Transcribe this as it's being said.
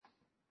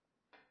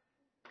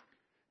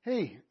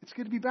Hey, it's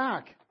good to be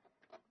back.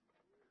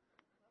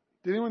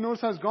 Did anyone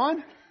notice I was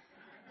gone?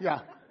 Yeah.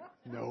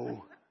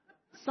 No.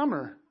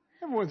 Summer.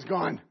 Everyone's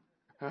gone.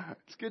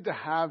 It's good to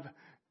have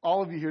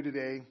all of you here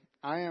today.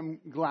 I am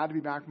glad to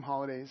be back from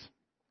holidays.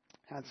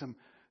 Had some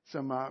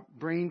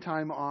brain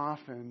time off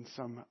and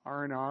some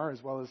R&R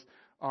as well as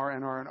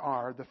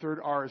R&R. The third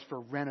R is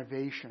for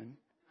renovation.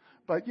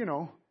 But,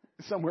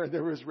 somewhere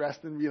there was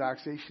rest and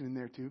relaxation in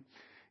there too.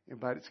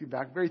 But it's good to be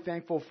back. Very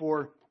thankful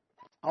for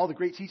all the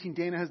great teaching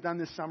Dana has done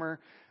this summer,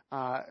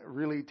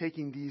 really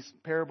taking these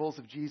parables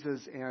of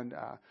Jesus and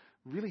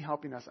really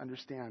helping us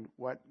understand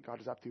what God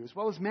is up to, as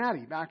well as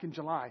Maddie back in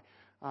July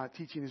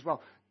teaching as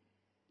well.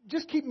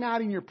 Just keep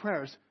Maddie in your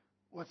prayers.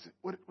 What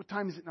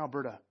time is it in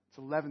Alberta? It's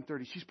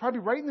 11:30. She's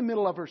probably right in the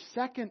middle of her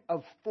second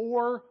of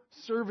 4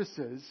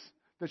 services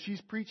that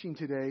she's preaching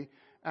today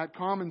at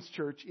Commons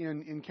Church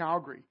in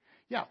Calgary.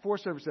 Yeah, 4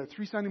 services,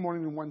 3 Sunday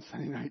morning and 1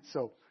 Sunday night.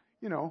 So,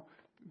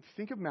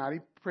 think of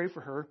Maddie, pray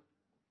for her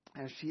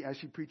as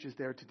she preaches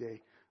there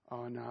today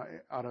on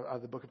out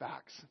of the book of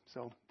Acts.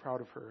 So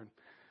proud of her and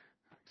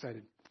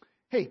excited.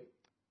 Hey,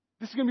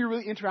 this is going to be a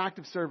really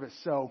interactive service,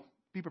 so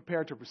be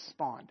prepared to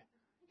respond.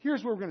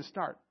 Here's where we're going to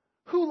start.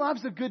 Who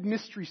loves a good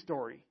mystery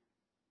story?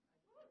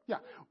 Yeah.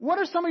 What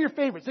are some of your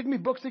favorites? They can be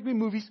books, they can be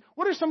movies.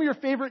 What are some of your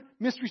favorite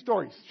mystery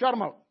stories? Shout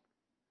them out.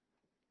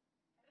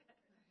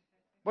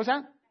 What's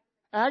that?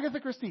 Agatha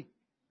Christie.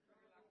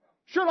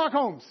 Sherlock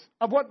Holmes.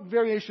 Of what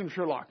variation of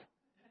Sherlock?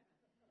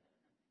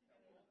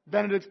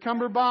 Benedict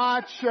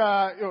Cumberbatch.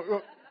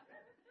 The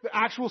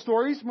actual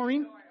stories,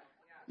 Maureen?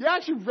 Yeah,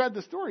 you've read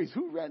the stories.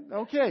 Who read?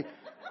 Okay.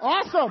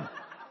 Awesome.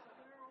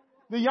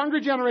 The younger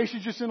generation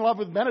is just in love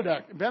with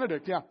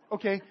Benedict, yeah.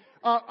 Okay.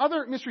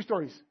 Other mystery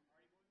stories.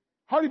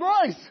 Hardy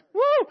Boys.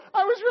 Woo!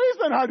 I was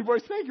raised on Hardy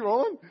Boys. Thank you,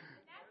 Olin.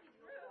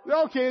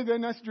 Okay,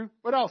 then that's true.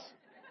 What else?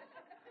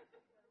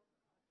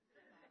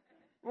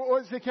 What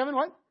was it, Kevin?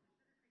 What?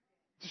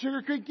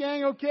 Sugar Creek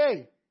Gang.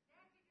 Okay.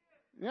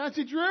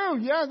 Nancy Drew.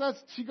 Yeah,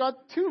 she got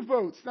 2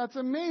 votes. That's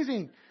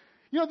amazing.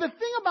 The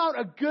thing about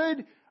a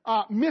good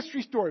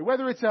mystery story,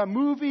 whether it's a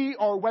movie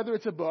or whether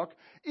it's a book,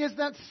 is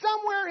that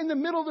somewhere in the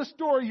middle of the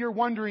story you're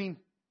wondering,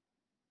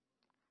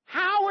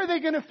 how are they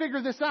going to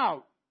figure this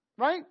out?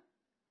 Right?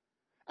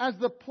 As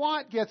the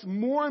plot gets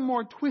more and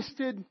more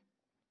twisted,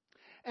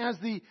 as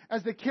the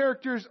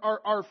characters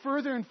are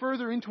further and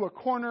further into a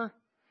corner,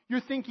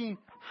 you're thinking,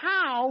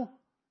 how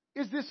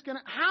is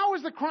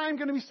the crime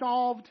going to be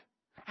solved?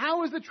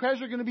 How is the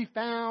treasure going to be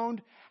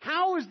found?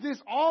 How is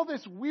all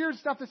this weird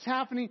stuff that's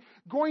happening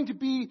going to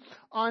be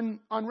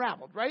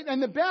unraveled, right?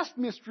 And the best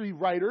mystery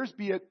writers,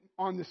 be it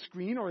on the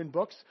screen or in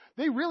books,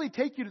 they really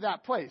take you to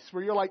that place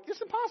where you're like,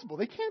 it's impossible.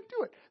 They can't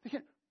do it. They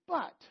can't.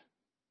 But,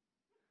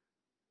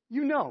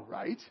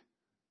 right?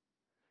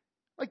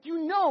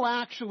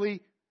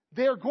 Actually,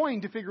 they're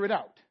going to figure it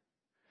out.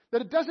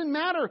 That it doesn't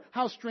matter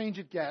how strange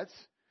it gets.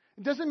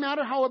 It doesn't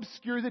matter how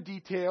obscure the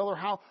detail or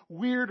how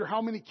weird or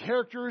how many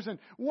characters and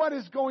what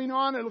is going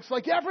on. It looks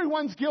like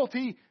everyone's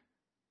guilty.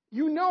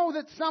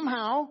 That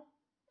somehow,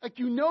 that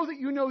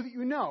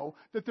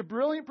the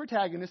brilliant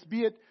protagonist,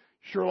 be it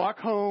Sherlock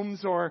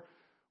Holmes or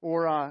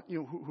who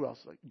else?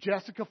 Like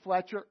Jessica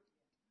Fletcher.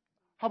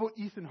 How about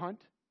Ethan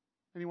Hunt?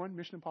 Anyone?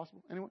 Mission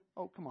Impossible? Anyone?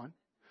 Oh, come on.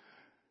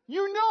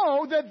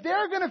 That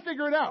they're going to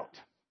figure it out.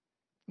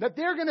 That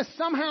they're going to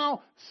somehow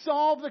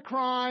solve the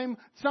crime.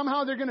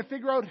 Somehow they're going to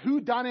figure out who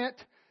done it.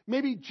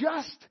 Maybe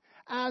just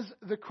as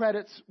the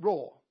credits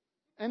roll.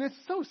 And it's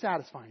so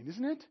satisfying,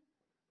 isn't it?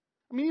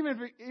 I mean,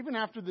 even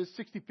after the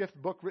 65th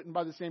book written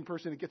by the same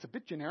person, it gets a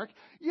bit generic.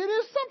 It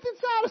is something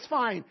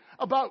satisfying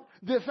about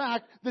the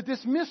fact that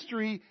this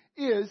mystery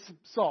is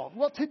solved.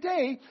 Well,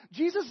 today,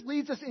 Jesus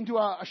leads us into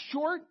a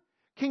short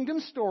kingdom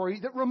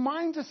story that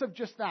reminds us of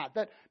just that.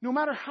 That no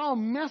matter how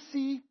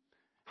messy,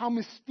 how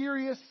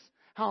mysterious,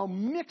 how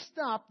mixed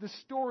up the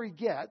story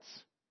gets,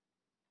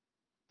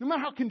 no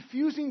matter how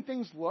confusing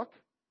things look,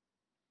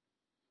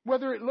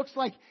 whether it looks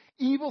like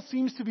evil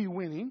seems to be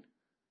winning,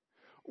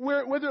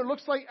 whether it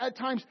looks like at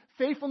times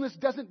faithfulness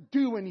doesn't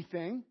do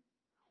anything,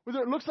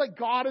 whether it looks like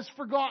God has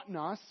forgotten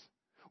us,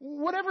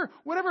 whatever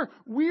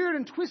weird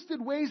and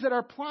twisted ways that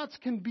our plots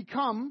can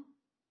become,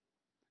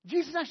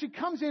 Jesus actually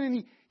comes in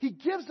and he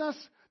gives us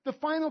the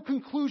final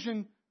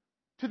conclusion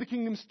to the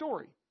kingdom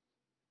story.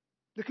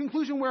 The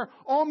conclusion where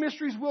all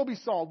mysteries will be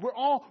solved, where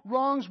all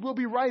wrongs will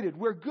be righted,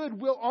 where good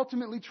will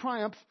ultimately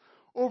triumph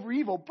over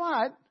evil.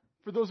 But,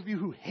 for those of you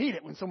who hate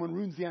it when someone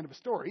ruins the end of a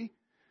story,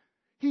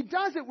 he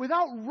does it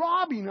without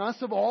robbing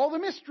us of all the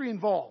mystery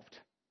involved.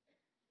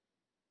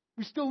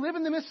 We still live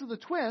in the midst of the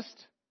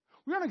twist.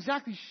 We aren't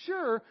exactly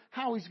sure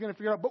how he's going to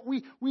figure it out, but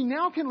we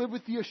now can live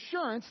with the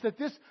assurance that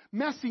this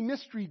messy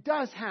mystery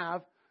does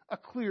have a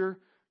clear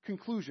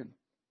conclusion.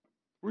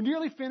 We're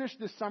nearly finished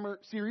this summer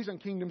series on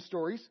kingdom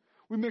stories.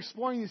 We've been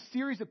exploring this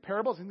series of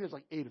parables. I think there's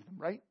like 8 of them,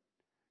 right?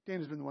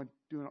 Dana's been the one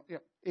doing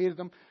it. Yeah, 8 of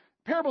them.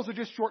 Parables are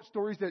just short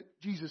stories that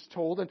Jesus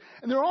told, and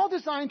they're all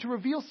designed to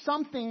reveal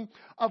something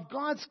of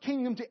God's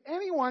kingdom to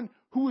anyone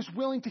who is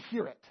willing to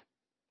hear it.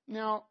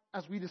 Now,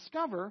 as we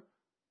discover,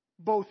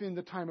 both in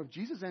the time of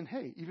Jesus and,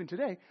 hey, even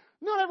today,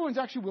 not everyone's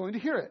actually willing to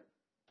hear it.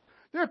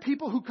 There are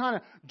people who kind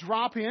of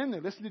drop in, they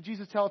listen to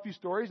Jesus tell a few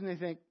stories, and they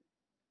think,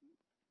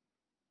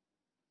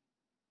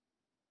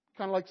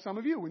 kind of like some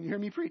of you when you hear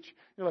me preach.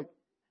 You're like,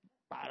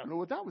 I don't know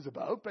what that was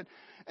about.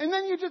 And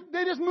then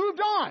they just moved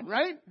on,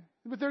 right?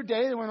 With their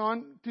day, they went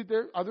on to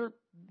their other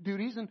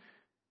duties, and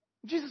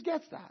Jesus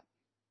gets that.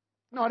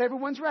 Not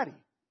everyone's ready.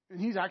 And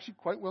he's actually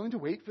quite willing to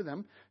wait for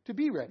them to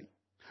be ready.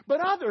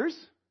 But others,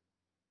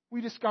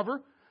 we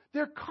discover,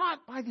 they're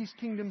caught by these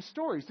kingdom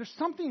stories. There's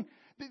something,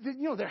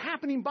 they're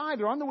happening by,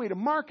 they're on the way to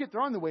market,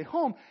 they're on the way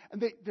home,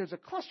 and there's a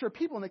cluster of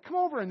people, and they come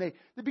over, and they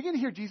begin to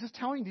hear Jesus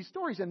telling these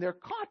stories, and they're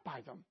caught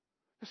by them.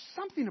 There's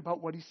something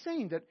about what he's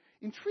saying that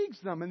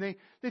intrigues them, and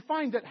they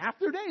find that half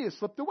their day has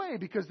slipped away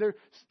because they're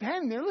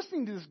standing there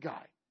listening to this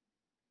guy.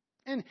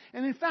 And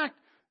in fact,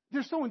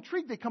 they're so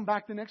intrigued, they come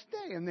back the next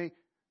day, and they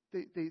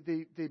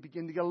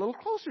begin to get a little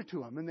closer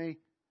to him, and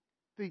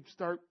they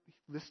start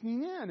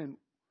listening in,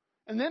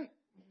 and then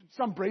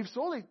some brave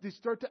soul, they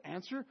start to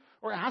answer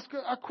or ask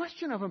a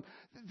question of him.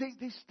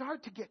 They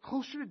start to get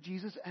closer to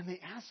Jesus, and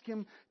they ask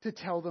him to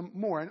tell them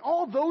more. And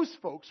all those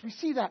folks, we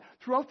see that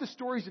throughout the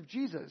stories of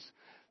Jesus.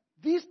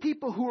 These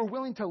people who are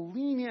willing to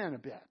lean in a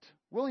bit,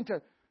 willing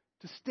to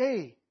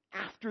stay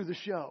after the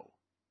show,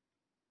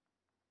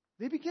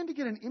 they begin to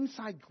get an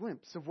inside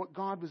glimpse of what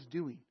God was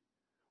doing.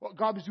 What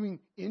God was doing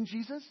in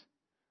Jesus,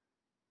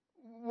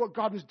 what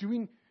God was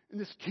doing in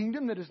this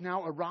kingdom that has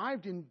now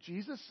arrived in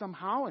Jesus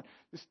somehow, and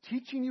this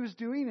teaching he was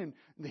doing, and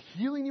the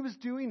healing he was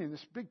doing, and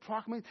this big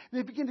proclamation.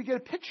 They begin to get a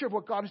picture of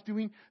what God is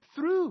doing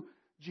through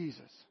Jesus.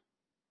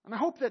 And I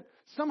hope that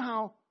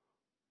somehow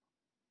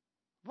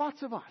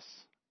lots of us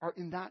are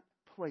in that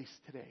place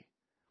today,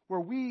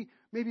 where we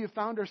maybe have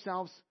found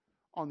ourselves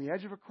on the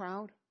edge of a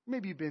crowd.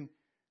 Maybe you've been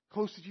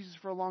close to Jesus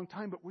for a long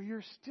time, but where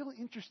you're still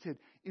interested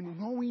in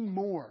knowing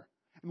more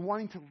and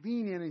wanting to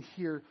lean in and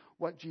hear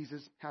what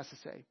Jesus has to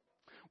say.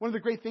 One of the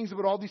great things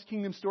about all these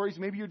kingdom stories,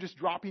 maybe you're just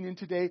dropping in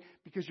today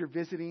because you're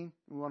visiting.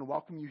 We want to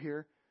welcome you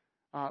here.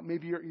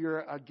 Maybe you're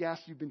a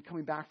guest. You've been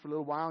coming back for a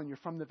little while and you're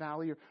from the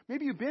valley. Or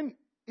maybe you've been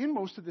in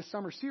most of this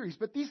summer series.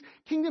 But these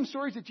kingdom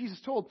stories that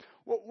Jesus told,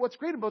 what's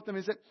great about them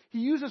is that he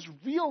uses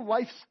real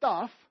life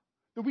stuff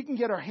that we can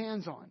get our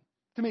hands on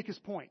to make his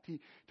point. He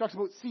talks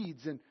about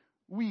seeds and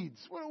weeds.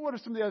 What are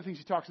some of the other things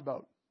he talks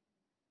about?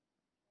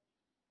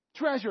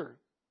 Treasure.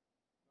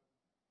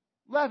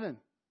 Leaven.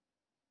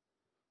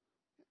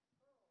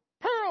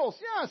 Pearls,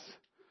 yes.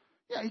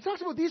 Yeah, he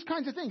talks about these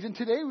kinds of things. And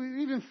today,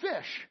 we even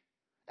fish.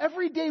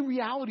 Everyday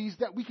realities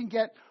that we can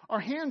get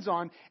our hands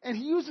on. And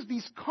he uses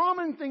these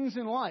common things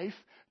in life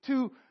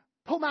to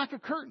pull back a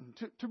curtain,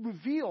 to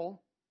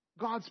reveal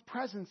God's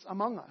presence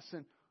among us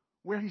and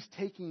where he's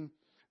taking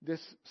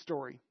this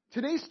story.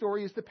 Today's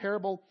story is the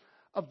parable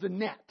of the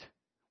net,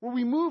 where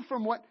we move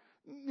from what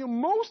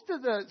most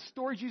of the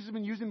stories Jesus has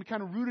been using be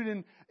kind of rooted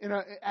in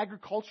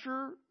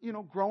agriculture,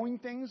 growing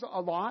things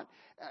a lot.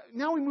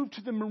 Now we move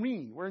to the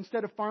marine, where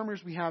instead of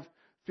farmers, we have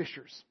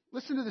fishers.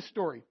 Listen to the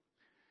story.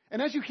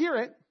 And as you hear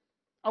it,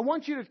 I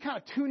want you to kind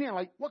of tune in.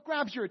 Like, what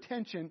grabs your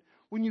attention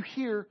when you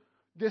hear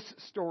this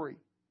story?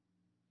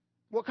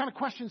 What kind of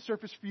questions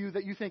surface for you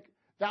that you think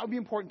that would be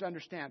important to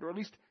understand, or at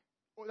least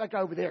that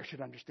guy over there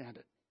should understand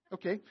it?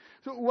 Okay,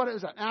 so what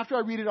is that? After I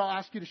read it, I'll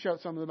ask you to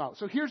shout some of them out.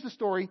 So here's the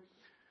story.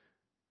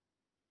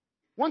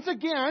 Once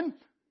again,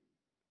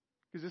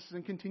 because this is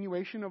in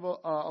continuation of a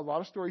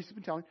lot of stories he's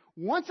been telling,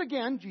 once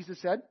again, Jesus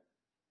said,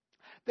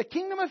 the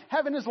kingdom of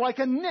heaven is like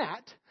a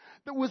net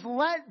that was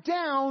let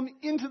down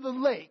into the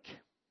lake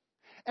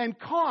and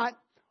caught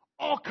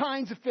all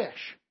kinds of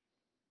fish.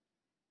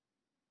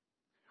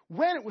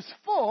 When it was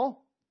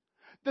full,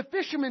 the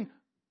fishermen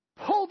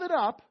pulled it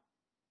up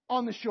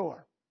on the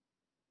shore.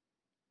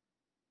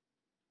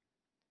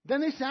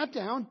 Then they sat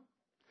down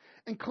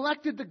and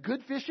collected the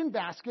good fish in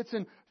baskets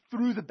and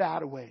threw the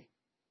bad away.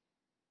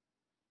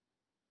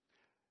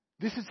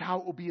 This is how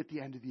it will be at the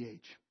end of the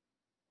age.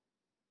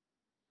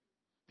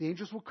 The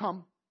angels will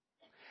come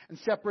and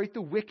separate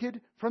the wicked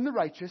from the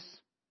righteous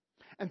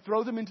and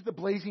throw them into the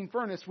blazing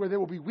furnace, where there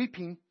will be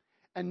weeping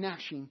and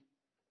gnashing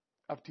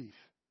of teeth.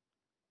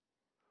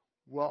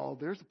 Well,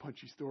 there's a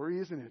punchy story,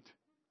 isn't it?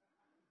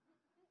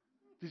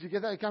 Did you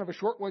get that? Kind of a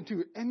short one,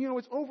 too. And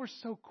it's over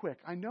so quick.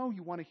 I know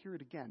you want to hear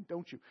it again,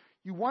 don't you?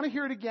 You want to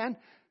hear it again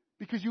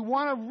because you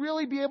want to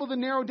really be able to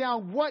narrow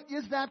down, what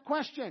is that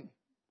question?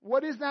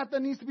 What is that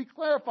needs to be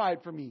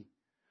clarified for me?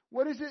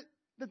 What is it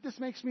that this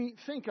makes me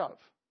think of?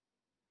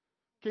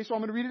 Okay, so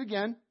I'm going to read it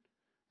again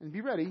and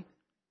be ready.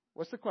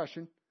 What's the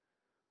question?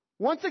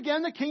 Once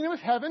again, the kingdom of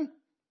heaven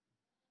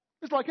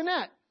is like a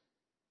net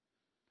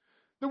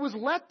that was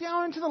let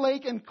down into the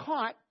lake and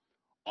caught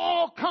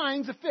all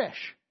kinds of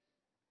fish.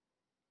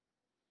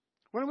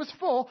 When it was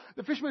full,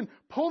 the fishermen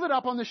pulled it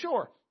up on the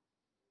shore.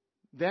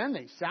 Then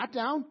they sat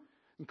down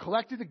and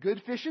collected the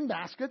good fish in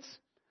baskets,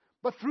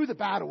 but threw the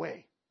bad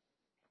away.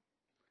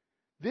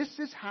 This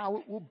is how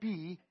it will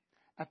be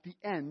at the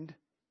end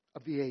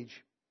of the age.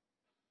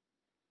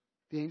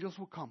 The angels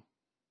will come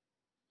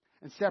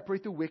and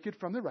separate the wicked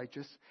from the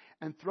righteous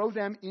and throw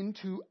them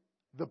into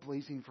the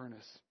blazing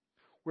furnace,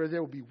 where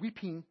there will be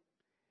weeping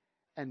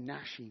and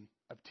gnashing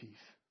of teeth.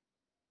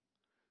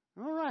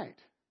 All right.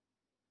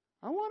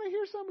 I want to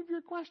hear some of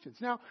your questions.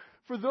 Now,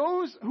 for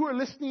those who are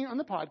listening on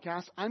the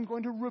podcast, I'm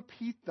going to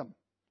repeat them.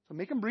 So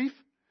make them brief.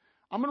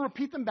 I'm going to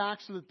repeat them back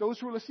so that those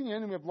who are listening in,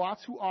 and we have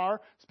lots who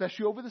are,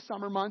 especially over the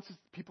summer months, as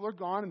people are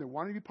gone and they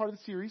want to be part of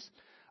the series.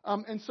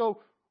 And so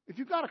if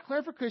you've got a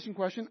clarification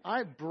question,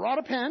 I brought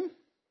a pen.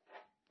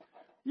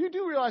 You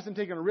do realize I'm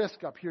taking a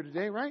risk up here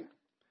today, right?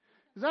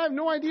 Because I have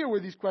no idea where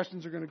these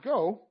questions are going to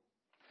go.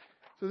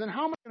 So then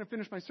how am I going to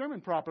finish my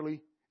sermon properly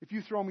if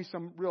you throw me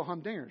some real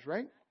humdingers,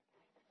 right?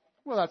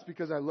 Well, that's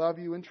because I love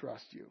you and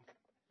trust you.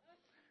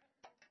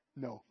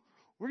 No.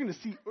 We're going to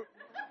see.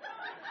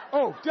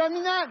 Oh, did I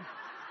mean that?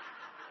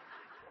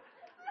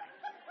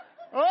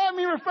 Oh, let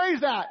me rephrase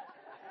that.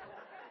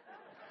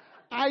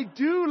 I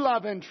do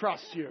love and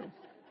trust you.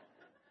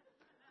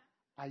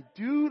 I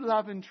do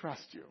love and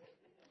trust you.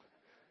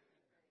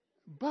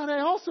 But I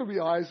also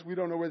realize we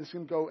don't know where this is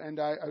going to go. And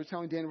I was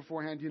telling Dan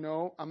beforehand,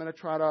 I'm going to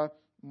try to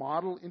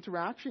model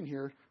interaction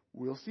here.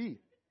 We'll see.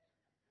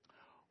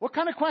 What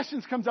kind of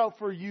questions comes out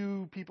for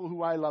you people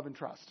who I love and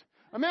trust?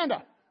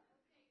 Amanda.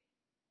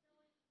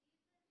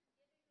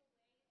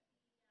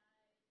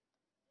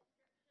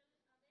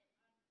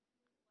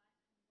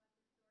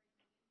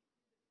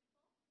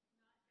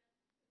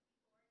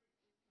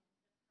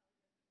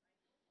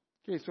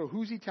 Okay, so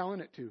who's he telling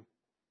it to?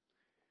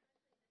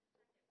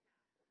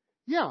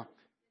 Yeah.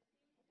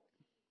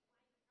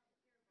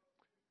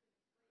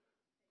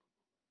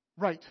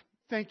 Right.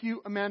 Thank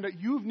you, Amanda.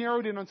 You've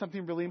narrowed in on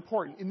something really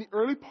important. In the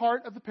early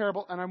part of the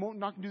parable, and I'm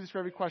not going to do this for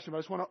every question, but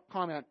I just want to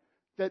comment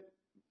that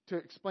to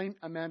explain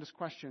Amanda's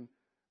question,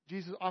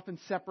 Jesus often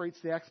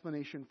separates the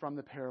explanation from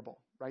the parable,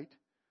 right?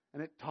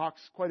 And it talks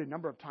quite a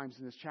number of times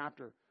in this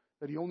chapter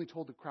that he only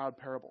told the crowd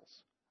parables.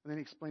 And then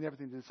he explained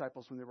everything to the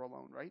disciples when they were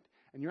alone, right?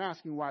 And you're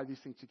asking why are these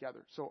things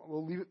together. So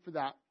we'll leave it for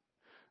that.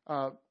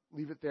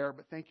 Leave it there.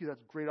 But thank you.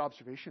 That's a great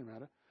observation,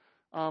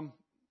 Amanda.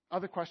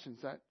 Other questions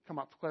that come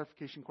up,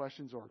 clarification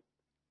questions or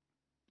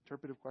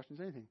interpretive questions,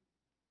 anything?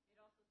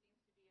 It also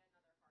seems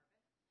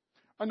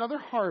to be Another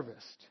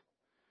harvest.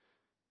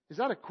 Is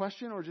that a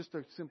question or just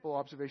a simple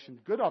observation?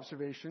 Good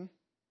observation.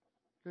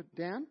 Good.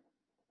 Dan?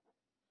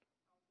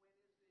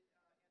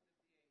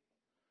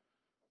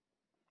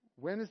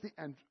 When is the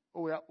end?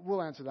 Oh, yeah,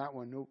 we'll answer that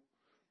one. No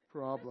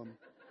problem.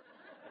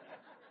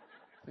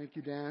 Thank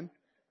you, Dan.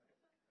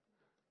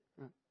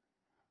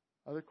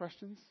 Other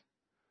questions?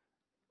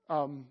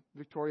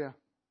 Victoria.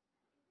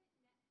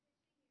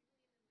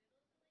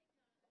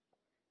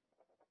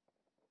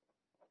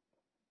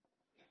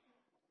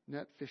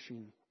 Net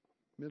fishing.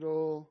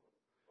 Middle,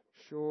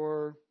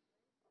 shore.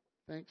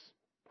 Thanks.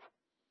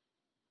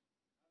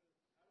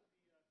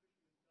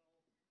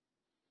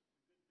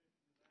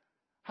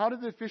 How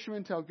did the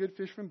fishermen tell good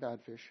fish from bad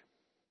fish?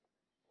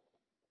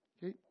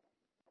 Okay.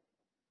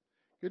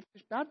 Good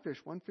fish, bad fish.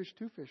 One fish,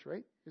 two fish,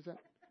 right? Is that?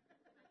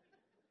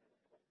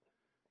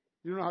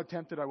 You don't know how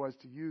tempted I was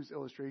to use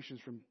illustrations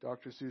from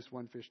Dr. Seuss,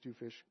 one fish, two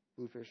fish,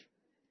 blue fish,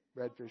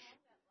 red fish.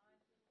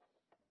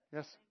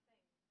 Yes?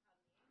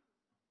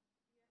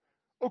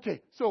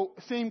 Okay, so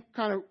same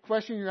kind of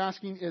question you're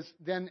asking is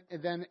then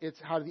it's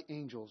how do the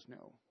angels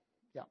know?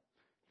 Yeah,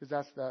 because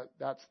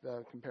that's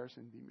the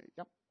comparison being made.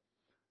 Yep.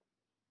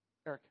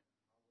 Eric.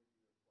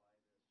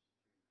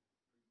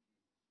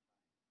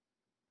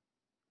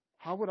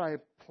 How would I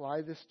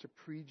apply this to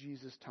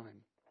pre-Jesus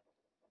time?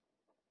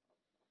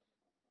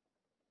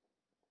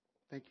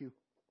 Thank you.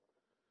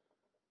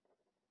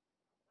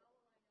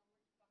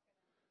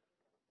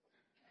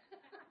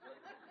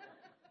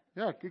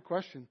 Yeah, good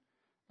question.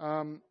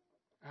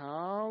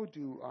 How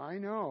do I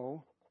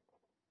know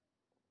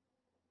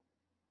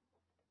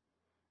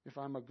if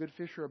I'm a good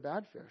fish or a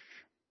bad fish?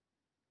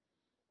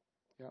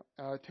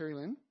 Yeah, Terry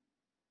Lynn?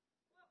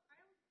 Well, I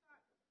always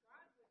thought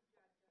God would judge us. So this is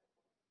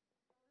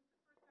the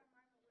first time I'm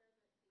aware that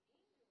the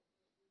angels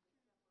would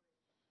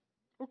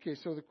do the separation. Okay,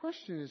 so the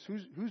question is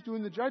who's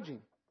doing the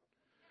judging?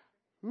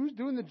 Who's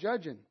doing the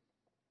judging?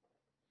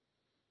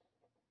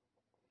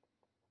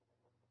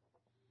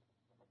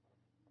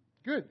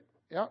 Good.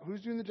 Yeah,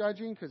 who's doing the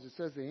judging? Because it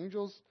says the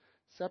angels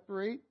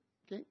separate.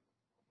 Okay.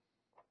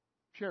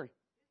 Sherry.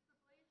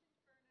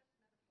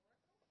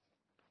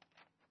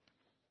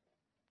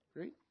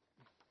 Great.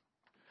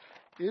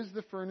 Is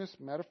the furnace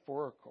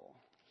metaphorical?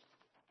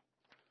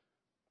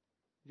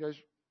 You guys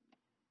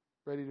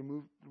ready to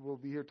move? We'll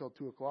be here till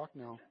 2 o'clock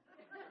now.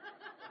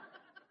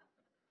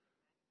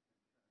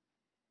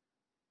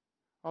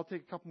 I'll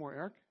take a couple more,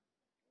 Eric.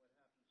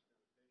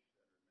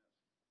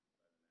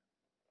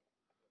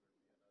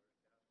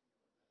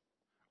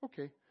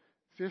 Okay.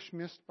 Fish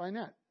missed by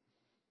net.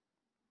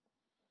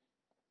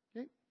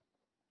 Okay.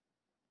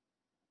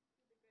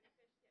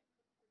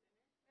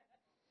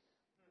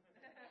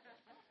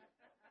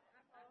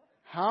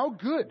 How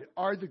good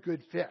are the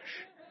good fish?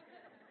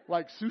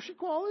 Like sushi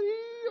quality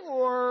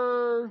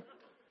or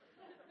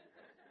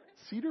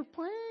cedar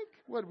plank?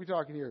 What are we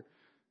talking here?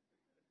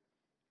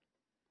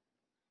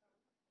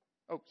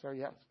 Oh, sorry,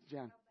 yes,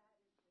 Jan.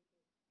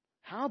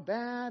 How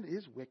bad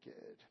is wicked?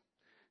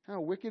 How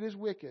wicked is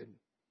wicked?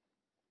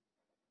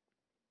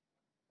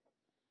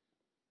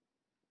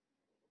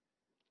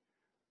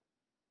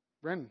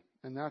 Brennan,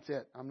 and that's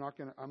it. I'm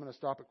going to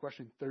stop at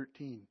question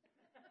 13.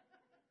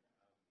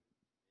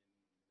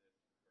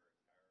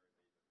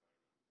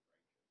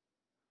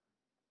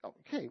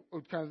 Okay,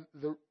 kind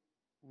of the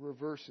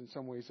reverse in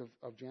some ways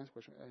of Jan's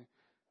question.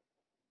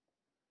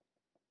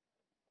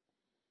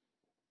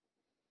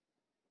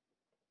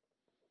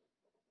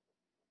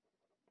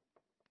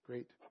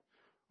 Great.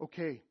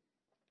 Okay.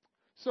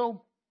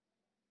 So,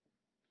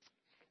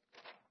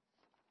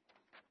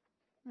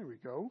 there we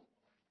go.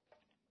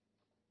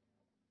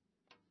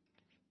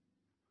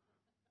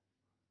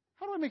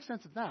 How do I make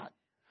sense of that?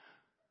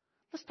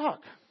 Let's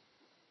talk.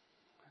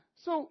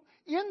 So,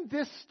 in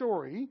this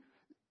story,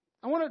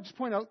 I want to just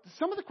point out that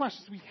some of the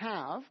questions we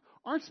have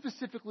aren't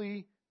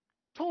specifically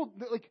told.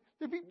 Like,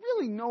 there'd be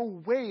really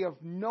no way of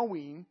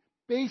knowing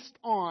based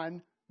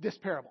on this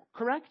parable,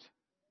 correct?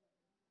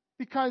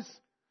 Because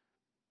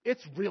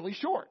it's really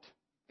short.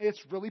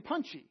 It's really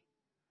punchy.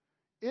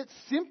 It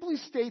simply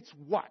states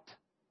what?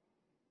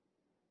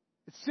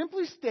 It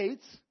simply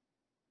states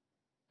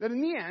that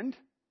in the end,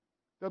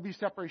 there'll be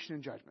separation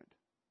and judgment.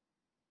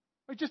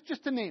 Like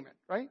just to name it,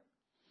 right?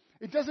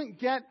 It doesn't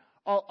get,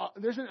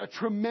 there's a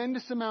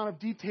tremendous amount of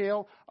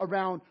detail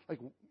around, like,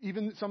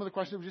 even some of the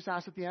questions we just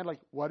asked at the end, like,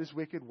 what is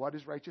wicked, what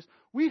is righteous?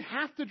 We'd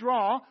have to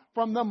draw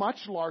from the much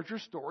larger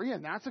story,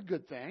 and that's a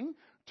good thing,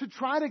 to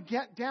try to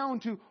get down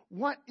to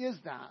what is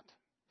that?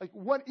 Like,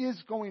 what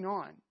is going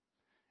on?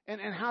 And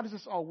how does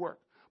this all work?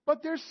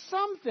 But there's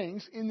some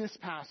things in this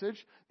passage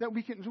that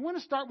we want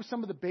to start with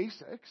some of the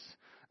basics,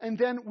 and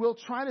then we'll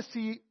try to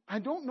see. I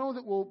don't know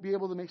that we'll be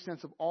able to make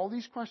sense of all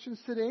these questions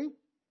today.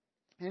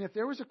 And if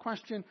there was a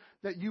question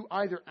that you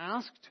either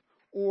asked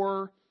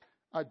or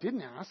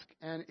didn't ask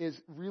and is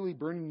really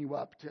burning you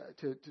up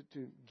to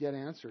get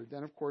answered,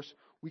 then of course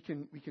we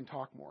can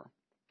talk more.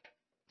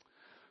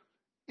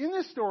 In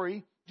this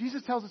story,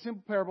 Jesus tells a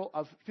simple parable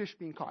of fish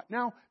being caught.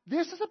 Now,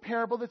 this is a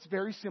parable that's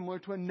very similar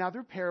to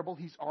another parable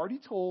he's already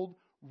told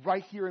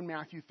right here in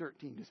Matthew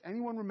 13. Does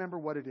anyone remember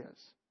what it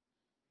is?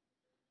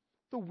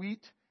 The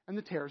wheat and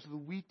the tares, the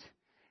wheat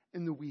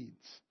and the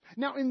weeds.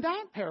 Now, in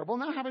that parable,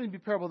 not having to be a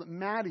parable that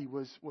Maddie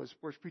was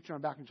preaching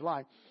on back in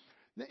July,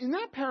 in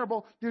that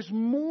parable, there's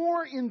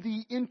more in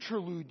the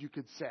interlude, you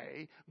could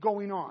say,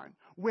 going on,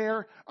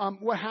 where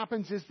what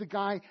happens is the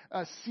guy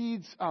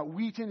seeds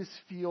wheat in his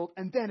field,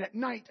 and then at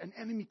night an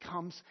enemy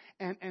comes,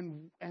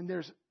 and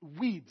there's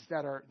weeds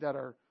that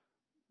are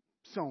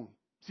sown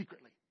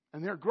secretly.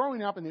 And they're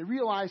growing up, and they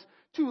realize,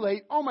 too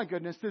late, oh my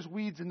goodness, there's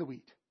weeds in the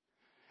wheat.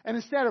 And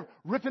instead of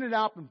ripping it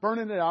up and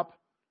burning it up,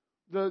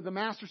 the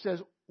master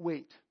says,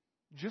 wait,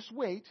 just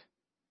wait,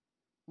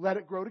 let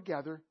it grow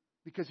together,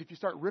 because if you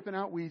start ripping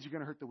out weeds, you're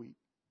going to hurt the wheat.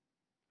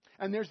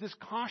 And there's this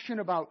caution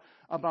about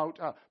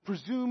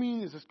presuming.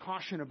 There's this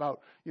caution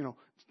about,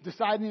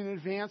 deciding in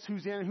advance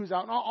who's in and who's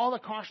out. And all the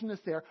caution that's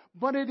there.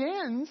 But it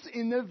ends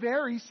in the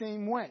very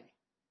same way.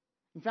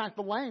 In fact,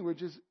 the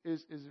language is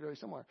very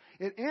similar.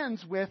 It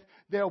ends with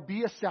there'll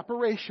be a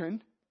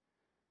separation,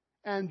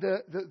 and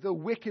the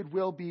wicked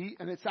will be,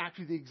 and it's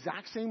actually the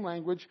exact same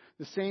language,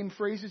 the same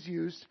phrase is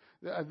used.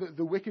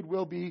 The wicked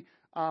will be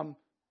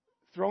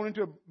thrown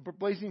into a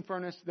blazing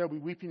furnace. There'll be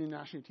weeping and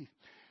gnashing of teeth.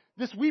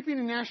 This weeping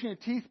and gnashing of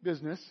teeth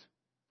business,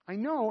 I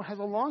know, has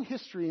a long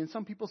history in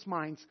some people's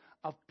minds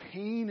of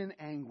pain and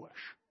anguish.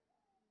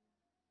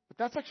 But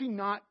that's actually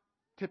not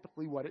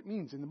typically what it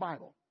means in the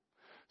Bible.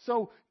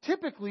 So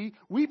typically,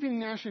 weeping and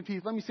gnashing of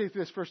teeth, let me say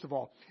this first of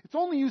all. It's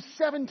only used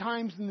 7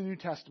 times in the New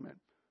Testament.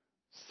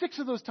 6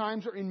 of those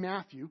times are in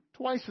Matthew,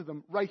 twice of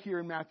them right here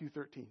in Matthew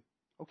 13.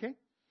 Okay?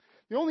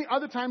 The only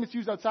other time it's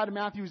used outside of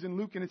Matthew is in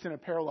Luke, and it's in a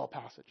parallel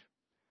passage.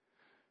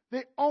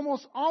 They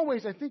almost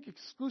always, I think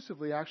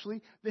exclusively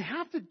actually, they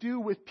have to do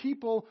with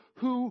people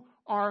who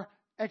are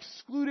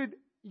excluded.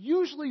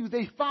 Usually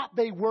they thought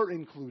they were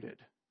included.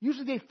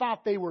 Usually they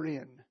thought they were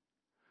in.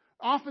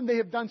 Often they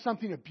have done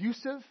something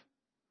abusive.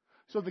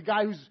 So the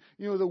guy who's,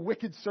 the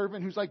wicked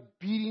servant who's like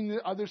beating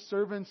the other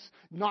servants,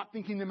 not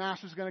thinking the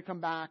master's going to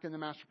come back, and the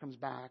master comes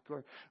back.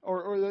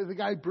 Or the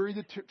guy buried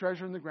the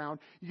treasure in the ground.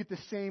 You get the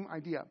same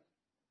idea.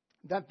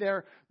 That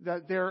they're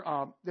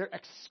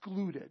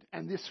excluded.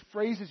 And this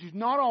phrase is used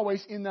not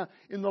always in the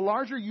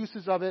larger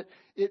uses of it.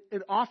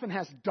 It often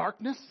has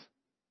darkness,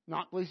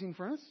 not blazing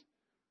furnace.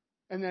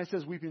 And then it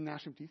says weeping and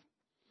gnashing of teeth.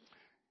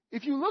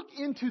 If you look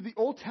into the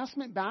Old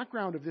Testament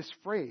background of this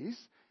phrase,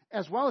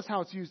 as well as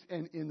how it's used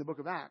in the book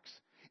of Acts,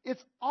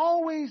 it's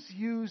always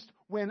used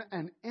when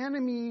an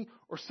enemy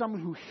or someone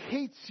who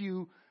hates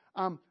you,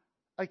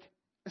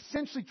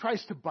 essentially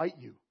tries to bite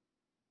you.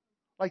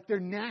 Like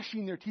they're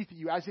gnashing their teeth at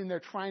you, as in they're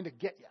trying to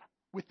get you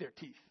with their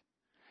teeth.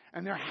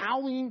 And they're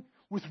howling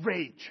with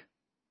rage.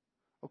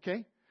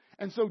 Okay?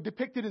 And so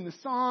depicted in the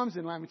Psalms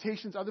and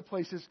Lamentations, other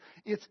places,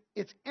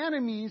 it's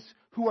enemies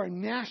who are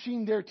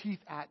gnashing their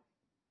teeth at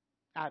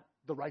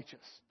the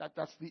righteous.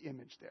 That's the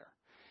image there.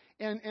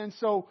 And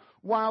so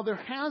while there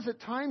has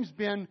at times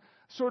been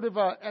sort of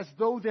as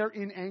though they're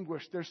in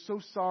anguish. They're so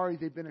sorry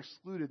they've been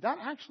excluded. That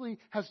actually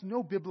has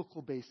no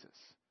biblical basis.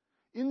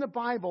 In the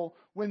Bible,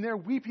 when they're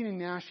weeping and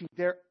gnashing,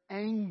 they're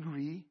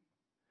angry.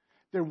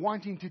 They're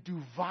wanting to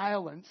do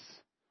violence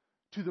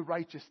to the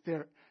righteous.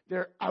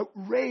 They're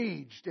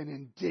outraged and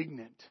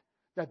indignant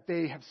that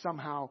they have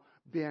somehow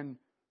been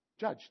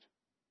judged.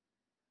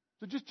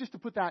 So just to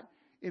put that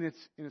in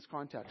its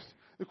context.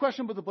 The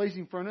question about the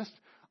blazing furnace,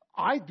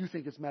 I do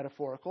think it's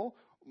metaphorical,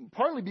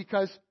 partly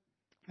because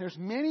there's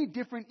many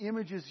different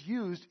images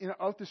used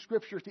out the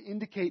Scripture to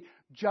indicate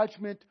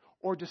judgment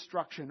or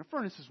destruction. A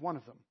furnace is one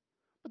of them.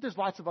 But there's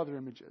lots of other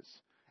images.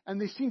 And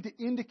they seem to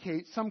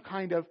indicate some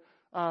kind of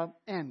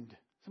end,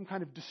 some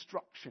kind of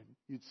destruction,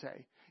 you'd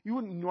say. You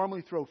wouldn't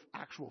normally throw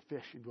actual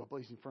fish into a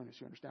blazing furnace,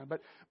 you understand.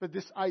 But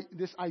this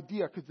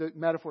idea, because the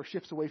metaphor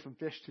shifts away from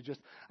fish to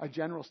just a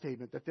general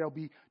statement, that there'll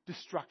be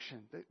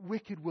destruction, that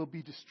wicked will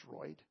be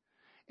destroyed.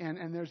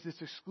 And there's this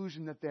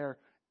exclusion that they're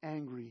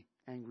angry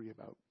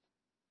about.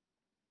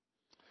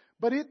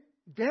 But it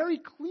very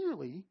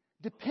clearly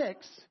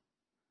depicts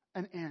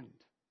an end.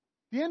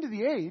 The end of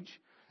the age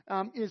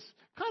is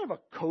kind of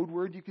a code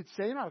word, you could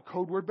say. Not a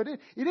code word, but it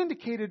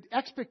indicated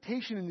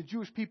expectation in the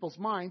Jewish people's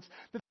minds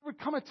that there would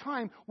come a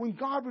time when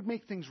God would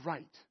make things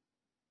right.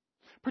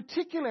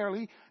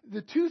 Particularly,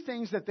 the two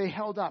things that they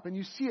held up, and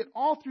you see it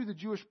all through the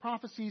Jewish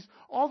prophecies,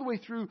 all the way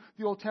through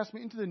the Old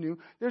Testament into the New,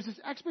 there's this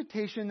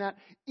expectation that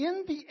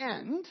in the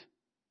end,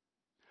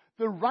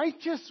 the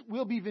righteous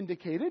will be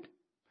vindicated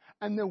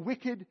and the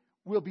wicked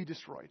will be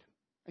destroyed.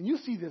 And you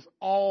see this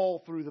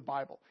all through the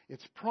Bible.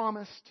 It's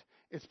promised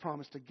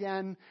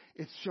again,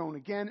 it's shown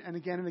again and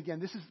again and again.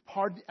 This is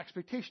part of the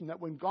expectation that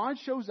when God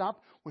shows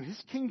up, when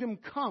His kingdom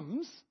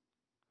comes,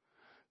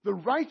 the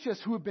righteous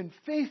who have been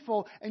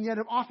faithful and yet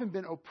have often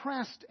been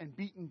oppressed and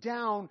beaten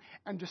down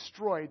and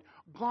destroyed,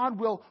 God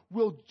will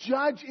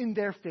judge in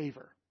their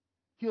favor.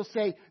 He'll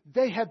say,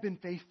 they have been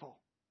faithful.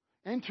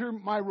 Enter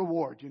my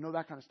reward. You know,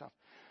 that kind of stuff.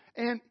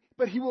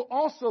 But He will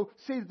also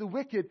say to the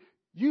wicked,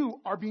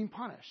 you are being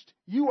punished.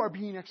 You are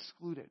being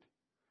excluded.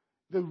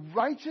 The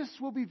righteous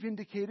will be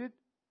vindicated,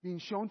 being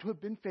shown to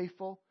have been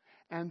faithful,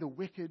 and the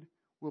wicked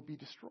will be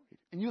destroyed.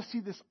 And you'll see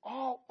this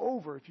all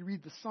over if you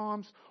read the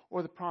Psalms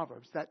or the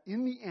Proverbs, that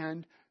in the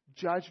end,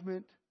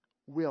 judgment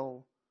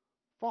will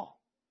fall.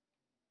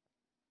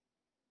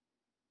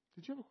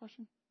 Did you have a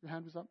question? Your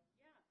hand was up?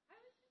 Yeah, I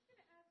was just going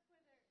to ask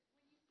whether when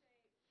you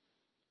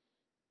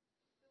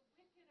say the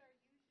wicked are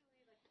usually,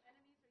 like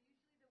enemies are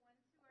usually the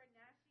ones who are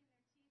gnashing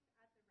their teeth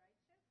at the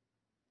righteous.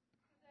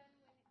 So then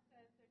when it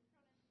says they're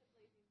thrown into the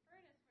blazing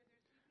furnace where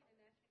there's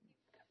weeping and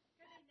gnashing teeth,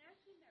 are they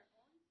gnashing their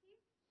own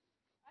teeth?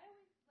 I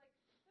always, sometimes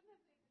they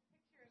just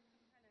picture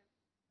some kind of,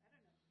 I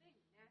don't know, thing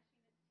gnashing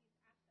its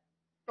teeth at them.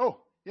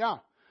 Oh, yeah.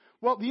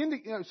 Well,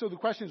 so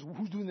the question is,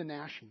 who's doing the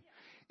gnashing?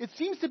 Yeah. It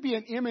seems to be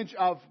an image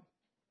of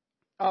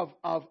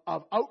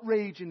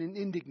outrage and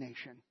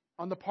indignation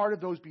on the part of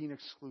those being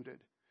excluded.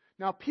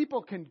 Now,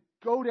 people can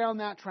go down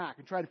that track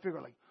and try to figure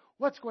out,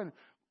 what's going on?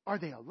 Are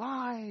they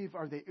alive?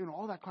 Are they,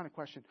 all that kind of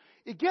question.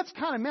 It gets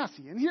kind of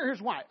messy, and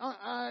here's why.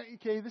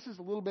 Okay, this is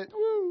a little bit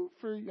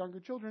for younger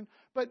children,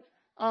 but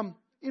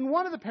in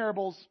one of the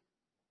parables,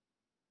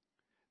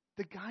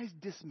 the guy's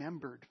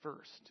dismembered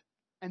first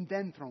and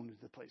then thrown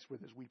into the place where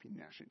there's weeping and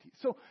gnashing teeth.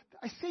 So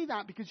I say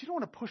that because you don't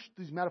want to push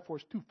these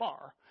metaphors too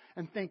far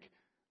and think,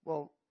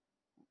 well,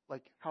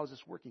 how is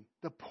this working?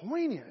 The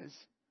point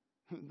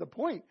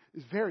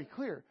is very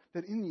clear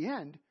that in the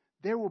end,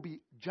 there will be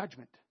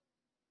judgment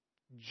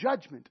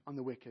on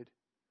the wicked,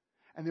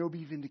 and there will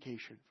be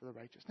vindication for the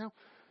righteous. Now,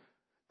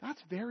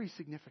 that's very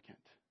significant.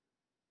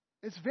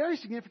 It's very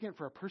significant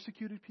for a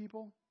persecuted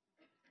people.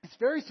 It's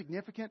very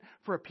significant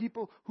for a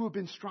people who have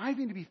been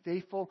striving to be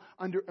faithful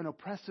under an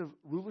oppressive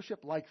rulership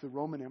like the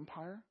Roman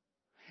Empire.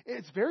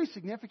 It's very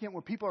significant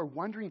when people are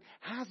wondering,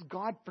 has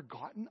God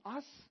forgotten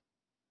us?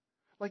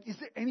 Is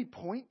there any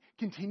point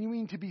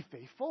continuing to be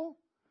faithful?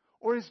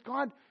 Or is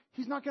God,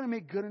 He's not going to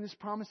make good on His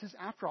promises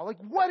after all?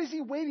 What is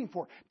He waiting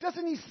for?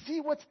 Doesn't He see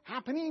what's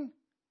happening?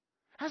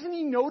 Hasn't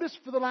He noticed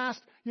for the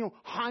last,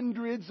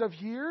 hundreds of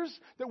years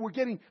that we're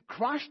getting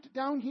crushed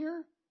down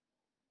here?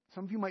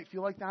 Some of you might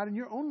feel like that in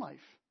your own life.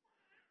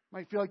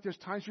 Might feel like there's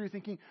times where you're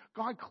thinking,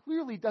 God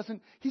clearly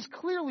doesn't, He's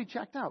clearly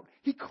checked out.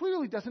 He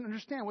clearly doesn't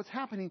understand what's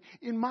happening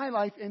in my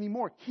life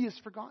anymore. He has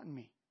forgotten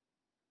me.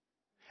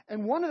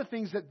 And one of the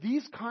things that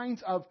these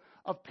kinds of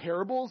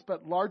parables,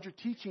 but larger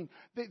teaching,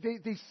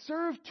 they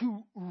serve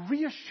to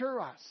reassure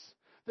us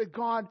that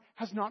God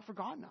has not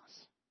forgotten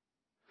us.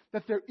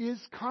 That there is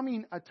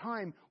coming a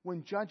time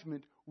when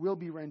judgment will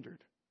be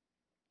rendered.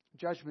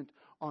 Judgment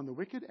on the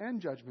wicked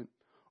and judgment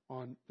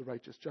on the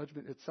righteous.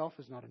 Judgment itself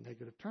is not a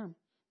negative term.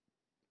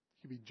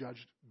 You can be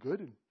judged good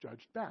and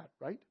judged bad,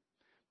 right?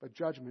 But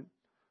judgment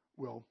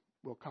will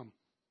come.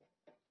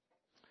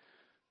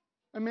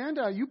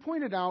 Amanda, you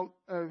pointed out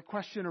a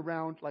question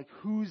around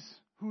who's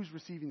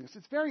receiving this.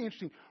 It's very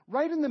interesting.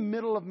 Right in the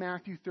middle of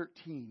Matthew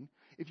 13,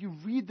 if you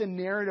read the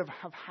narrative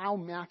of how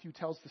Matthew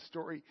tells the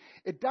story,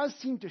 it does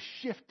seem to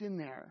shift in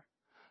there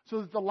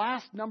so that the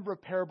last number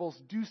of parables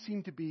do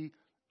seem to be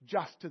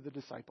just to the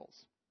disciples.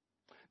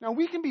 Now,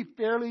 we can be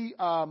fairly,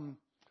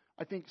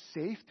 I think,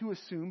 safe to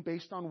assume,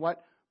 based on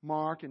what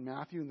Mark and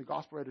Matthew and the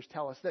gospel writers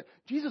tell us, that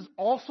Jesus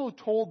also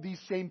told these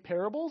same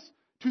parables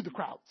to the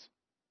crowds.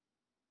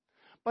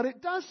 But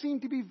it does seem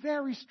to be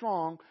very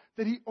strong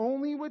that he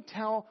only would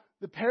tell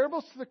the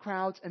parables to the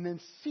crowds and then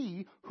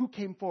see who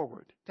came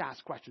forward to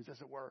ask questions,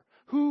 as it were,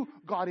 who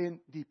got in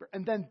deeper.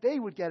 And then they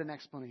would get an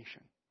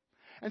explanation.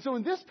 And so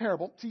in this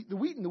parable, see, the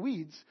wheat and the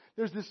weeds,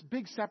 there's this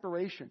big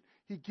separation.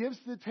 He gives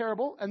the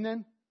parable and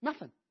then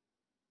nothing.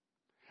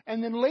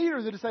 And then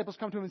later the disciples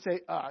come to him and say,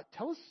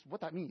 tell us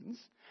what that means.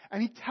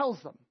 And he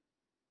tells them.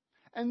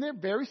 And they're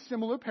very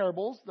similar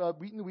parables. The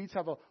wheat and the weeds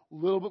have a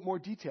little bit more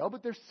detail,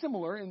 but they're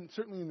similar, and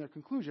certainly in their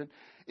conclusion.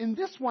 In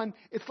this one,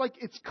 it's like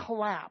it's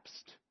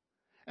collapsed.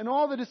 And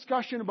all the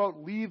discussion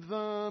about leave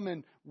them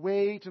and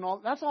wait and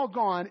all, that's all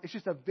gone. It's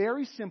just a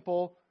very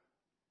simple,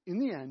 in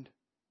the end,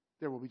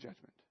 there will be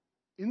judgment.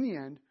 In the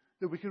end,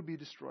 the wicked will be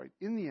destroyed.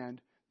 In the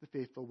end, the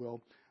faithful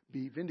will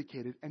be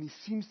vindicated. And he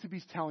seems to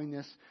be telling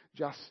this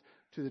just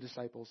to the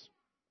disciples.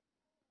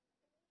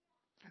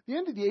 The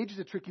end of the age is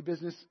a tricky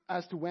business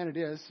as to when it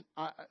is.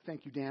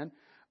 Thank you, Dan.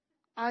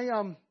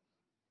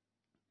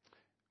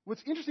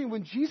 What's interesting,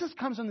 when Jesus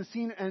comes on the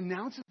scene and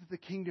announces that the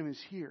kingdom is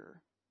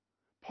here,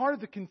 part of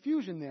the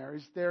confusion there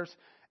is there's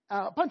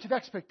a bunch of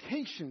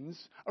expectations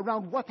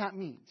around what that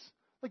means.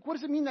 Like, what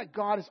does it mean that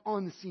God is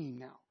on the scene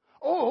now?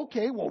 Oh,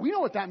 okay, well, we know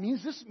what that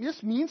means.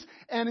 This means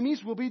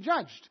enemies will be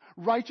judged.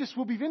 Righteous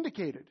will be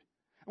vindicated.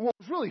 And what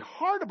was really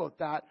hard about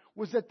that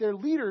was that their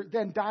leader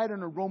then died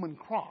on a Roman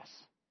cross.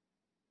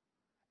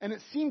 And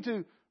it seemed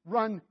to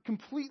run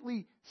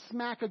completely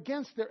smack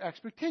against their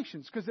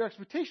expectations, because their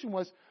expectation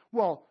was,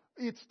 well,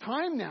 it's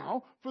time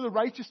now for the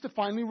righteous to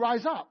finally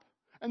rise up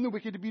and the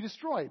wicked to be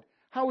destroyed.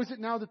 How is it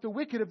now that the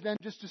wicked have then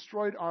just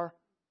destroyed our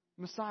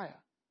Messiah?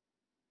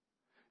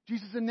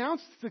 Jesus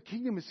announced the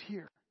kingdom is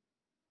here.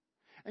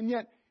 And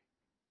yet,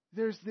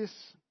 there's this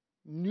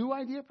new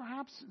idea,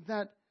 perhaps,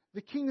 that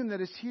the kingdom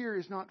that is here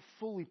is not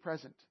fully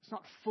present. It's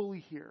not fully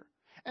here.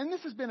 And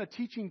this has been a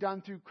teaching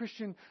done through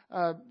Christian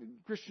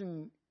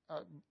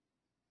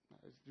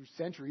through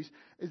centuries,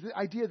 is the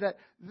idea that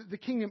the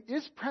kingdom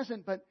is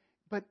present, but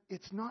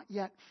it's not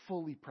yet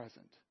fully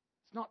present.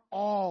 It's not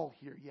all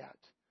here yet.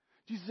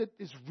 Jesus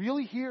is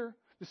really here.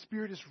 The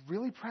Spirit is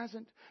really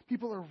present.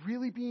 People are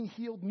really being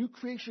healed. New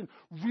creation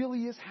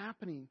really is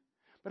happening.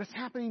 But it's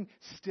happening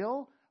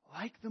still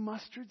like the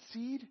mustard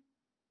seed,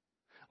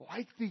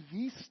 like the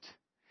yeast.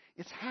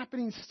 It's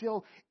happening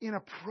still in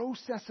a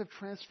process of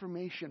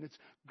transformation. It's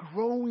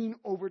growing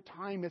over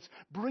time. It's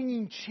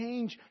bringing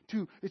change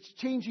it's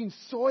changing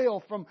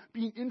soil from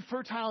being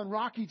infertile and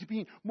rocky to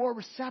being more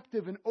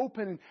receptive and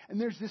open. And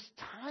there's this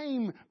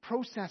time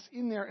process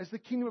in there as the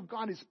kingdom of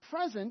God is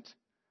present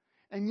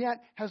and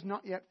yet has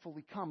not yet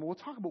fully come. And we'll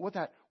talk about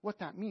what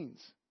that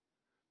means.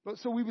 But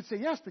so we would say,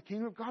 yes, the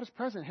kingdom of God is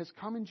present, has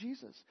come in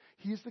Jesus.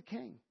 He is the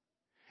king.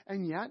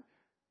 And yet,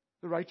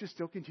 the righteous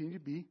still continue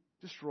to be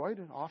destroyed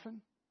and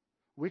often.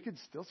 Wicked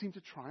still seem to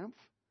triumph.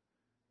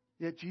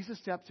 Yet Jesus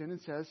steps in and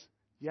says,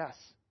 yes,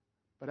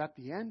 but at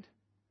the end,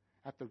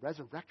 at the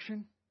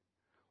resurrection,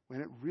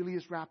 when it really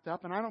is wrapped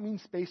up, and I don't mean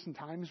space and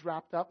time is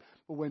wrapped up,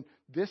 but when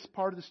this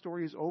part of the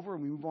story is over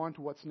and we move on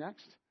to what's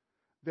next,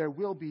 there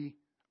will be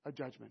a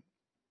judgment.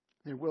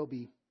 There will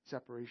be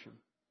separation.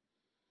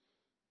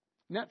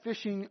 Net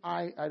fishing,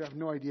 I have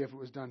no idea if it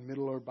was done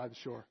middle or by the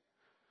shore.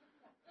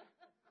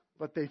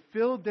 But they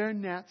filled their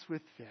nets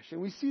with fish.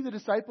 And we see the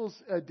disciples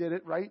did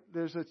it, right?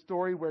 There's a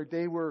story where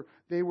they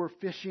were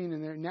fishing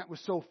and their net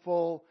was so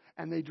full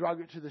and they drug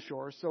it to the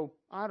shore. So,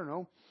 I don't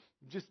know,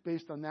 just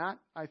based on that,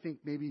 I think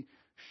maybe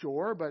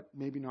shore, but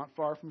maybe not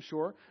far from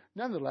shore.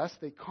 Nonetheless,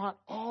 they caught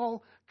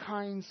all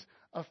kinds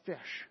of fish.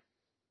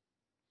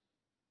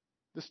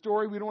 The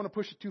story, we don't want to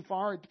push it too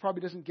far. It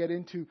probably doesn't get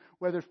into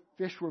whether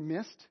fish were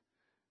missed.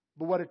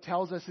 But what it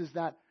tells us is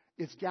that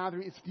it's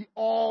the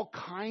all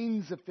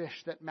kinds of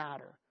fish that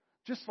matter.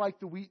 Just like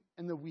the wheat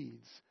and the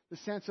weeds. The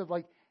sense of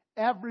like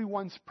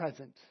everyone's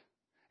present.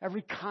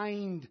 Every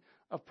kind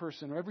of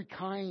person or every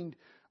kind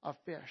of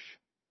fish.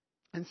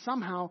 And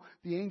somehow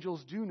the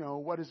angels do know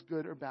what is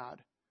good or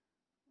bad.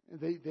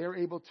 They're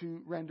able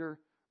to render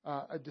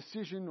a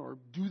decision or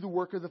do the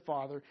work of the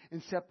Father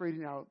in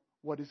separating out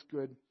what is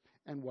good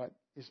and what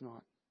is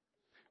not.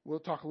 We'll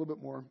talk a little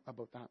bit more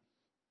about that.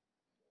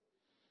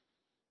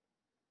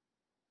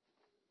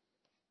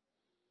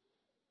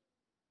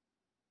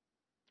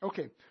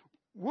 Okay,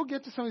 we'll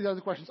get to some of the other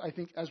questions, I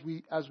think, as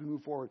we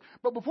move forward.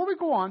 But before we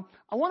go on,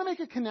 I want to make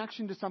a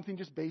connection to something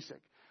just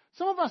basic.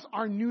 Some of us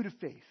are new to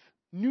faith,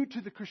 new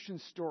to the Christian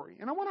story.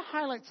 And I want to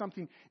highlight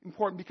something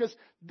important because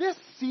this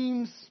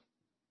seems,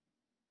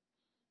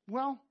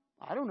 well,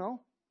 I don't know,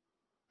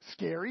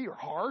 scary or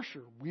harsh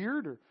or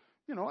weird or,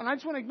 and I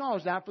just want to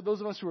acknowledge that for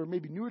those of us who are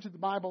maybe newer to the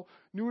Bible,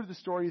 newer to the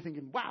story, you're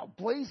thinking, wow,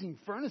 blazing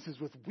furnaces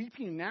with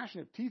weeping and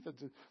gnashing of teeth.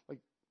 It's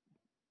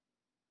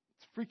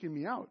freaking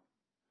me out.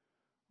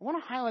 I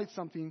want to highlight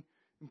something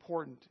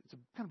important. It's a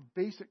kind of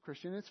basic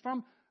Christian. It's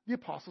from the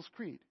Apostles'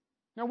 Creed.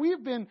 Now, we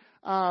have been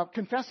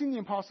confessing the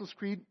Apostles'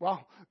 Creed.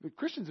 Well, the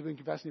Christians have been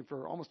confessing it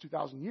for almost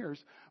 2,000 years,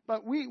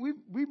 but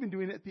we've been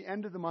doing it at the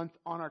end of the month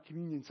on our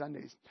communion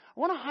Sundays. I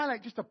want to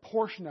highlight just a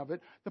portion of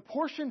it, the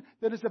portion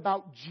that is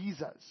about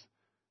Jesus,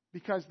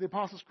 because the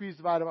Apostles' Creed is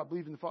divided about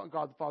believing in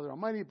God the Father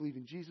Almighty, believe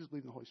in Jesus,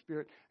 believe in the Holy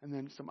Spirit, and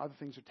then some other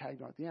things are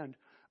tagged on at the end.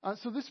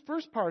 So this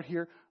first part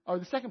here, or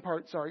the second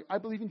part, I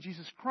believe in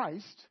Jesus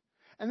Christ,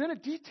 and then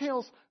it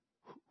details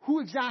who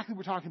exactly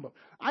we're talking about.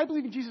 I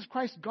believe in Jesus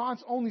Christ,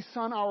 God's only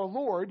Son, our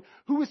Lord,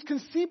 who was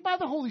conceived by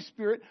the Holy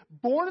Spirit,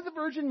 born of the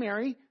Virgin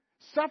Mary,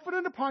 suffered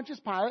under Pontius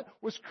Pilate,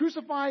 was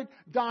crucified,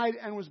 died,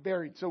 and was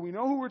buried. So we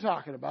know who we're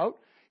talking about.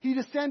 He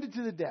descended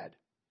to the dead.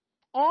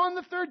 On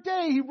the third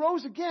day, he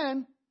rose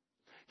again.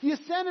 He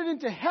ascended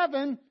into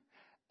heaven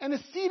and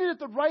is seated at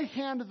the right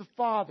hand of the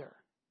Father.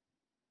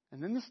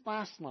 And then this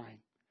last line,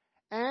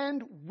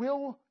 and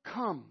will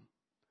come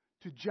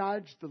to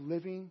judge the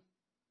living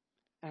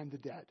and the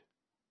dead.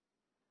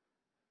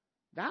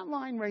 That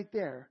line right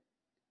there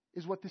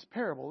is what this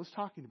parable is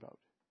talking about.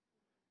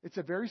 It's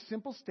a very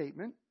simple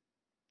statement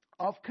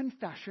of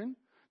confession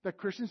that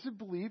Christians have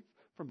believed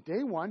from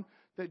day one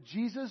that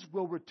Jesus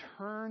will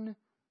return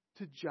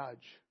to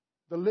judge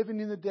the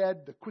living and the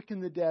dead, the quick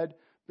and the dead,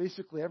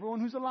 basically everyone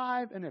who's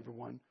alive and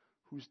everyone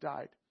who's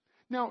died.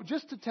 Now,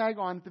 just to tag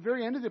on, at the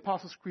very end of the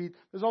Apostles' Creed,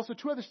 there's also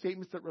two other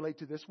statements that relate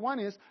to this. One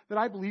is that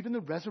I believe in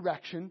the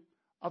resurrection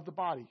of the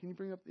body. Can you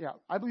bring up? Yeah,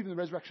 I believe in the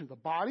resurrection of the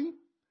body.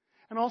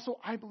 And also,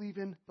 I believe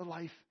in the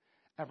life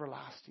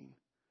everlasting.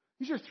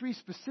 These are three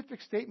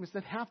specific statements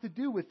that have to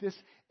do with this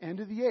end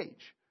of the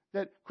age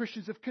that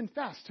Christians have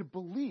confessed to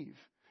believe.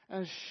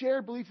 And a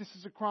shared belief, this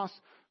is across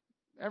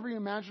every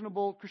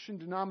imaginable Christian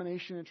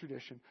denomination and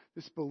tradition.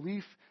 This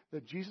belief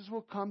that Jesus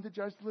will come to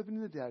judge the living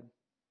and the dead,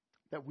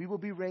 that we will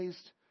be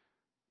raised,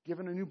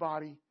 given a new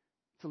body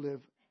to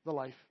live the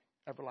life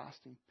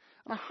everlasting.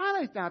 And I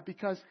highlight that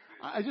because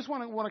I just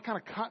want to kind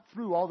of cut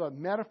through all the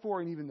metaphor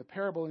and even the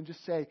parable and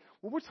just say,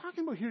 what we're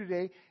talking about here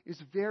today is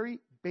very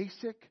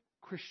basic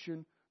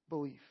Christian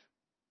belief.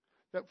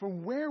 That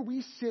from where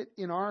we sit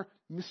in our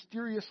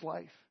mysterious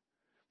life,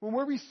 from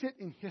where we sit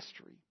in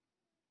history,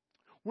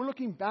 we're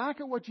looking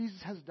back at what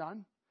Jesus has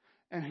done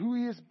and who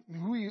he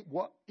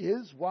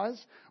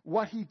was,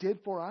 what he did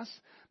for us.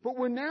 But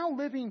we're now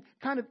living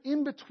kind of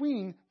in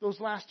between those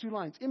last two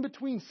lines, in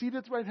between seated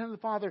at the right hand of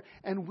the Father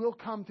and will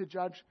come to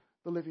judge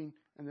the living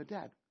and the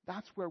dead.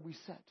 That's where we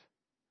sit.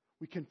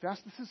 We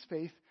confess this is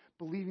faith,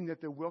 believing that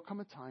there will come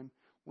a time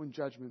when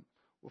judgment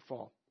will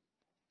fall.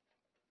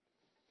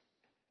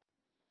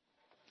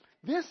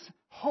 This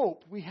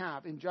hope we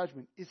have in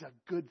judgment is a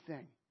good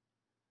thing.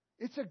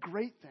 It's a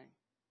great thing.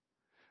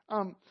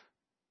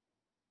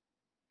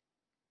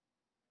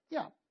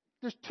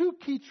 There's two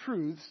key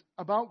truths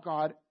about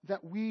God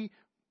that we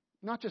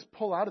not just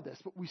pull out of this,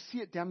 but we see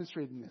it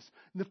demonstrated in this.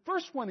 And the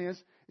first one is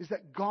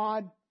that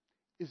God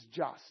is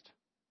just.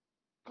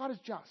 God is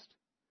just.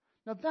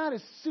 Now that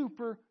is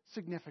super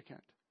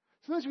significant.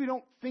 Sometimes we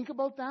don't think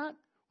about that.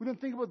 We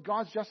don't think about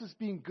God's justice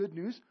being good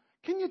news.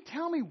 Can you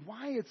tell me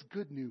why it's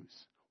good news?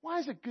 Why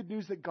is it good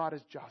news that God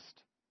is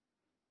just?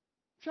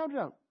 Shout it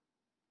out.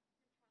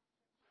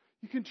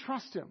 You can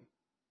trust Him.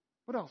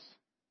 What else?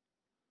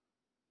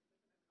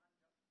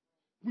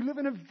 We live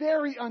in a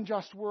very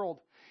unjust world.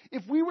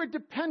 If we were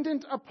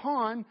dependent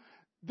upon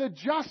the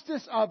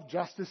justice of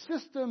justice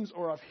systems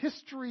or of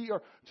history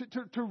or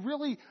to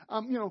really,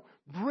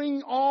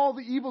 bring all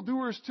the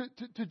evildoers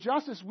to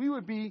justice,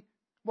 we'd be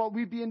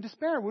in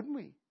despair, wouldn't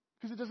we?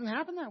 Because it doesn't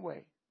happen that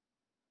way.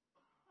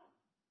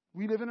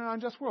 We live in an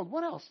unjust world.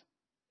 What else?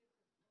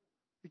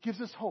 It gives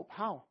us hope.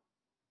 How?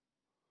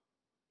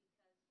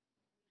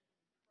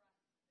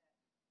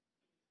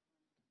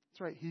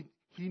 That's right.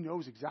 He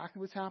knows exactly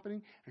what's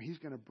happening, and He's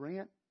going to bring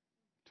it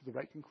to the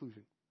right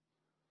conclusion.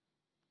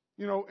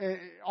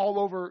 All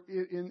over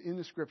in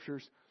the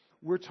Scriptures,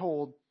 we're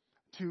told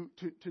to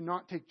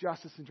not take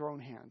justice into our own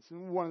hands.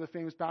 And one of the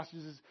famous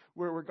passages is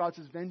where God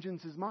says,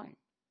 "Vengeance is mine.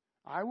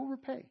 I will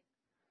repay."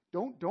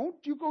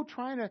 Don't you go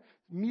trying to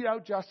mete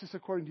out justice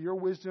according to your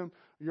wisdom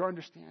or your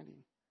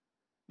understanding.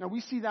 Now,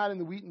 we see that in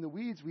the wheat and the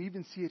weeds. We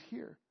even see it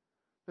here.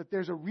 That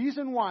there's a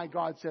reason why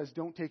God says,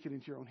 don't take it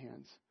into your own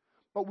hands.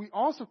 But we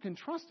also can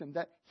trust Him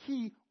that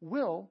He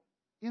will,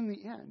 in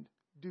the end,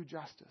 do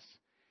justice.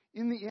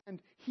 In the end,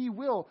 He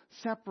will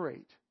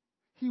separate.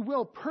 He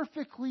will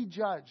perfectly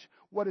judge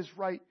what is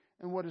right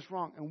and what is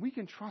wrong. And we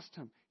can trust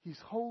Him. He's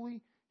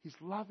holy, He's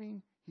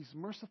loving, He's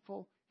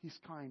merciful, He's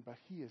kind, but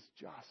He is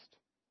just.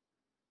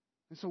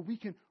 And so we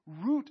can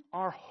root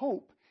our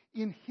hope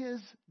in His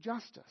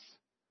justice.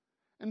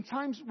 And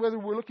times, whether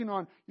we're looking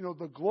on,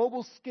 the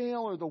global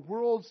scale or the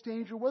world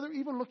stage, or whether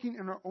even looking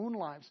in our own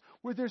lives,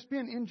 where there's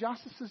been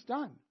injustices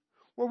done,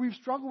 where we've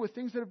struggled with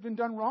things that have been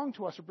done wrong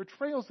to us, or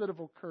betrayals that have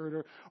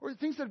occurred, or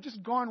things that have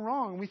just gone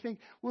wrong, and we think,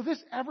 will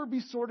this ever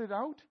be sorted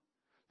out?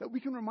 That we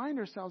can remind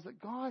ourselves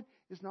that God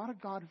is not a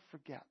God who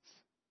forgets.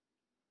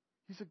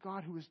 He's a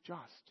God who is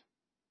just.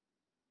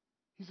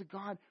 He's a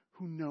God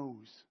who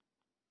knows.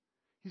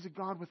 He's a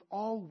God with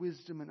all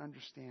wisdom and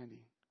understanding.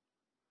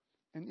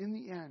 And in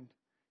the end,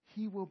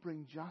 He will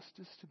bring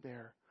justice to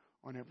bear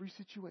on every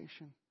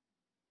situation.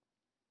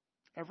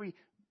 Every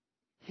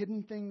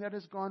hidden thing that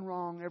has gone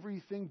wrong,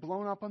 everything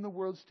blown up on the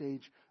world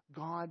stage,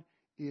 God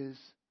is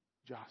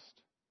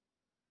just.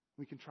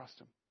 We can trust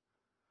Him.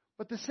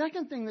 But the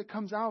second thing that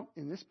comes out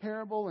in this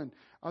parable and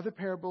other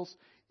parables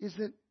is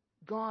that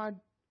God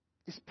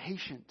is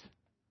patient.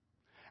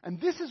 And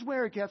this is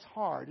where it gets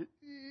hard.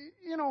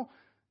 You know,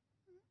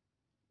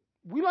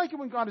 we like it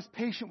when God is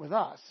patient with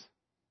us.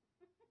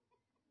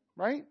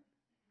 Right?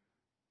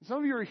 Some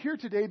of you are here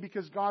today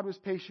because God was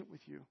patient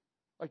with you.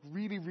 Like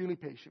really, really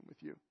patient with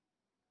you.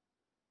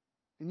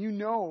 And you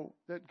know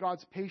that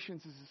God's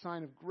patience is a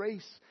sign of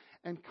grace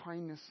and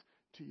kindness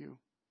to you.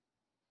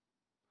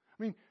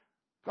 I mean,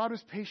 God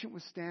was patient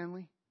with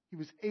Stanley. He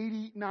was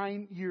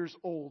 89 years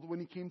old when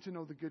he came to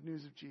know the good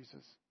news of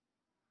Jesus.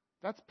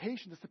 That's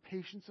patience. That's the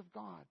patience of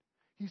God.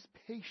 He's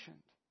patient.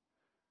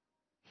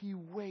 He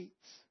waits.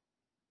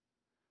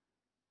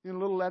 In a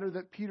little letter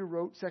that Peter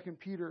wrote, 2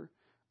 Peter,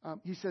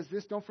 he says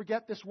this, don't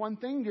forget this one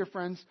thing, dear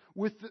friends.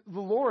 With the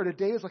Lord, a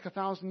day is like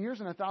 1,000 years,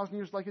 and 1,000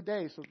 years like a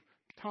day. So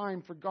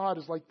time for God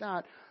is like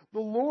that. The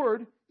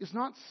Lord is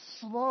not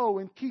slow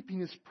in keeping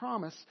His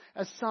promise,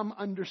 as some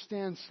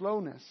understand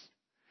slowness.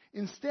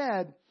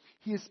 Instead,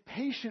 He is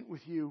patient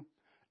with you,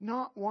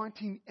 not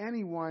wanting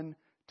anyone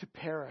to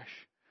perish,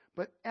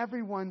 but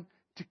everyone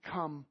to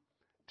come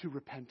to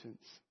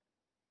repentance.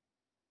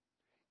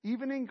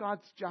 Even in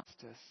God's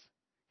justice,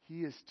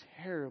 He is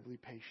terribly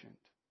patient.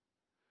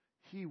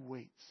 He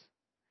waits.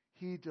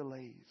 He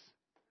delays.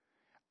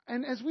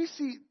 And as we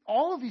see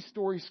all of these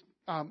stories,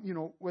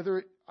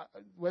 whether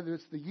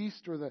it's the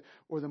yeast or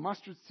the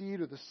mustard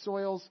seed or the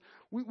soils,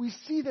 we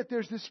see that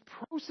there's this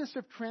process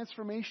of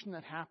transformation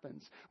that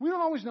happens. We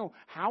don't always know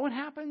how it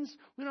happens.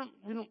 We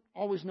don't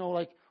always know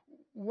like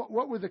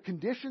what were the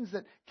conditions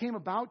that came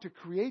about to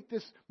create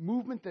this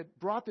movement that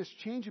brought this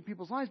change in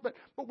people's lives. But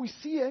we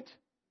see it.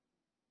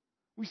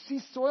 We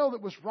see soil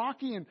that was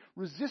rocky and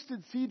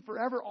resisted seed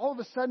forever all of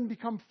a sudden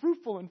become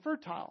fruitful and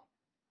fertile.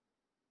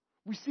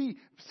 We see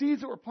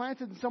seeds that were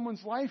planted in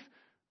someone's life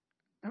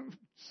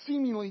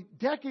seemingly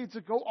decades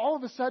ago, all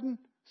of a sudden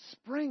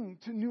spring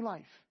to new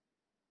life.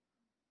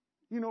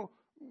 You know,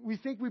 we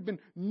think we've been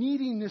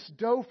kneading this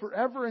dough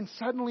forever, and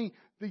suddenly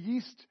the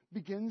yeast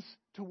begins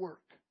to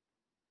work.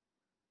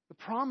 The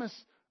promise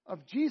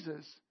of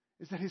Jesus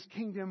is that His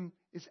kingdom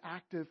is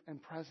active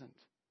and present.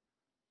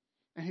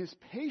 And His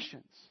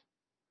patience,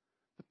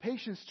 the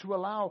patience to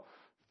allow,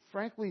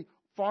 frankly,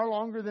 far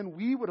longer than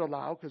we would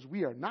allow, because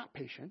we are not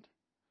patient.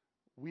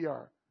 We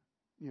are,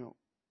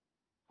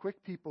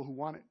 quick people who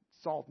want it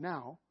solved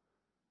now.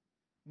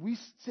 We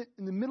sit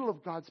in the middle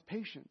of God's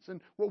patience.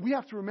 And what we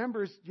have to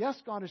remember is, yes,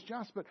 God is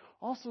just, but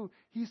also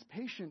He's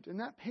patient. And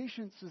that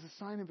patience is a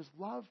sign of His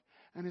love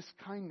and His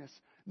kindness.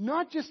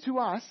 Not just to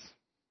us,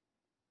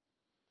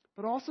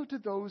 but also to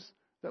those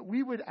that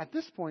we would, at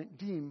this point,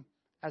 deem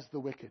as the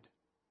wicked.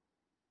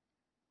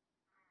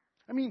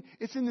 I mean,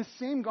 it's in the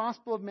same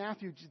Gospel of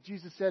Matthew,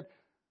 Jesus said,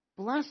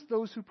 bless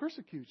those who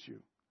persecute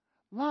you.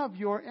 Love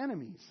your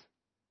enemies.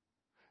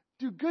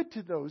 Do good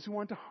to those who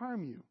want to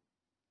harm you.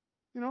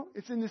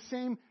 It's in the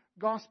same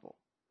gospel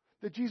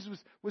that Jesus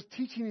was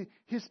teaching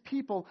His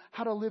people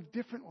how to live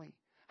differently,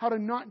 how to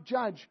not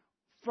judge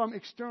from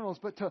externals,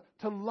 but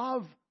to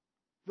love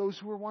those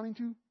who are wanting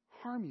to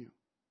harm you.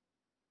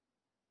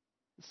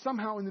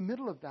 Somehow in the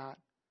middle of that,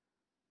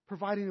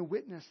 providing a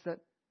witness that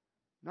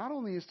not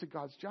only is to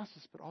God's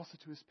justice, but also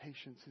to His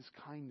patience, His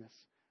kindness,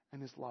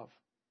 and His love.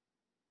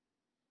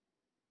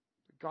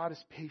 God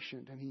is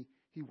patient, and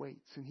He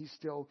waits, and He's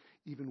still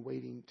even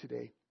waiting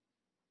today.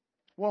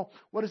 Well,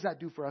 what does that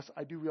do for us?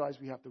 I do realize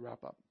we have to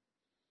wrap up.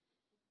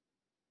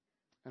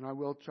 And I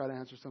will try to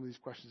answer some of these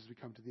questions as we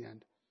come to the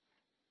end.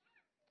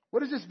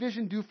 What does this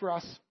vision do for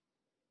us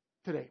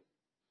today?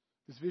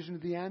 This vision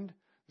of the end,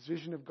 this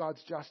vision of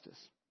God's justice.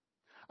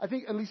 I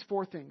think at least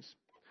 4 things.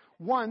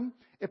 1,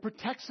 it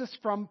protects us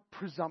from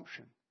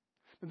presumption.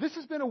 Now, this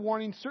has been a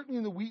warning, certainly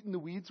in the wheat and the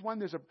weeds one.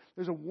 There's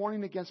a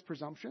warning against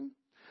presumption.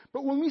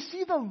 But when we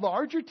see the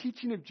larger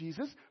teaching of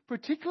Jesus,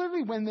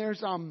 particularly when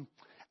there's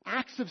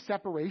acts of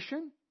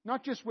separation,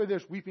 not just where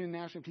there's weeping and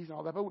gnashing of teeth and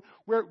all that, but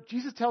where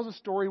Jesus tells a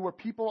story where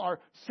people are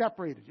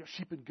separated,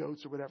 sheep and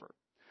goats or whatever.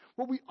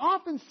 What we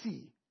often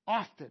see,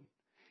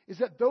 is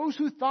that those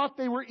who thought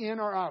they were in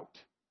are out,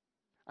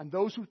 and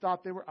those who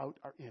thought they were out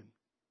are in.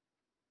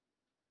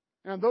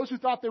 And those who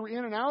thought they were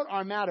in and out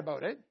are mad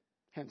about it,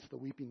 hence the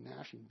weeping,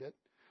 gnashing bit.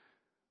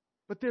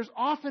 But there's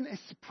often a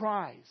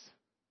surprise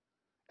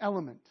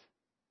element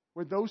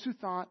where those who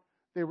thought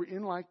they were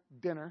in like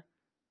dinner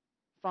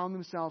found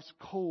themselves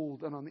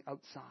cold and on the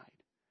outside.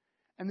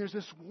 And there's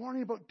this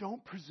warning about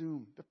don't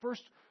presume. The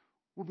first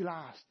will be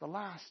last. The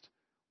last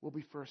will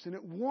be first. And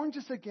it warns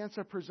us against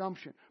a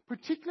presumption,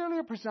 particularly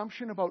a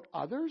presumption about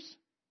others.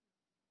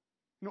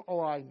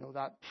 I know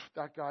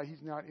that guy,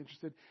 he's not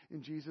interested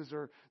in Jesus,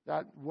 or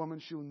that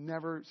woman, she'll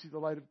never see the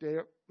light of day,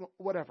 or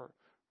whatever.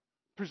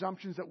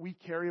 Presumptions that we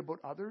carry about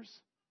others.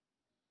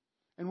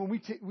 And when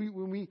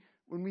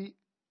we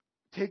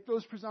take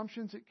those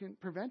presumptions, it can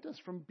prevent us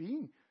from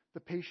being the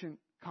patient,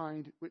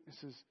 kind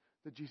witnesses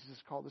that Jesus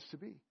has called us to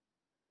be.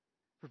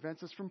 It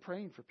prevents us from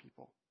praying for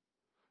people.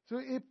 So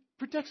it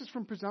protects us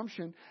from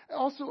presumption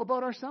also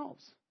about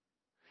ourselves.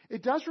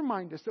 It does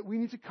remind us that we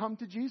need to come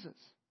to Jesus.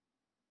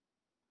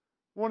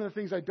 One of the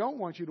things I don't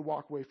want you to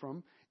walk away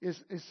from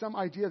is some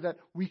idea that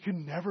we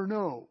can never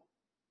know.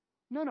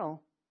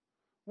 No.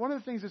 One of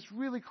the things that's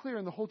really clear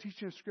in the whole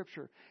teaching of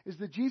Scripture is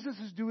that Jesus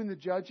is doing the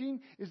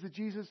judging, is the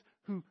Jesus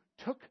who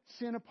took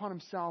sin upon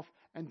himself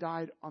and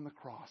died on the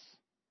cross.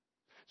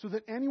 So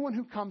that anyone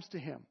who comes to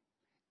him,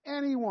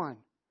 anyone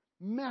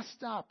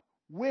messed up,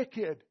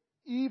 wicked,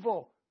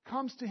 evil,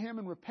 comes to him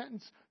in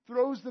repentance,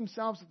 throws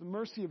themselves at the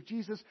mercy of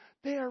Jesus,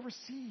 they are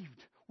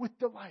received with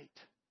delight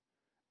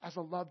as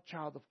a loved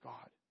child of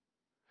God.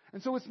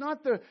 And so it's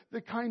not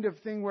the kind of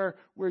thing where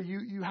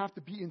you have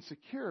to be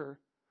insecure,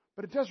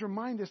 but it does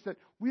remind us that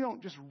we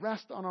don't just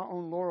rest on our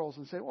own laurels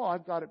and say, well,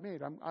 I've got it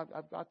made.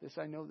 I've got this.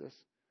 I know this.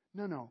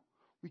 No.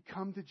 We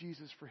come to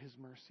Jesus for his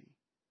mercy.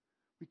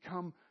 We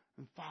come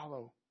and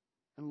follow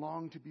and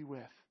long to be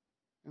with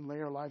and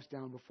lay our lives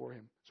down before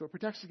him. So it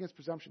protects us against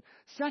presumption.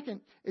 Second,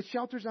 it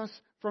shelters us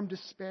from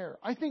despair.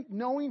 I think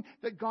knowing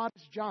that God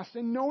is just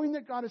and knowing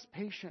that God is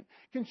patient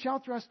can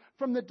shelter us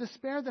from the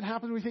despair that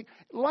happens when we think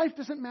life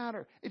doesn't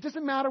matter. It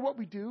doesn't matter what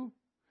we do.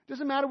 It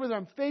doesn't matter whether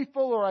I'm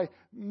faithful or I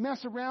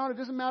mess around. It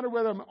doesn't matter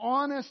whether I'm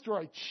honest or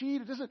I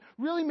cheat. It doesn't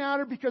really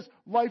matter because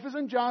life is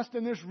unjust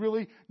and there's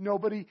really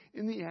nobody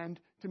in the end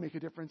to make a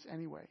difference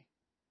anyway.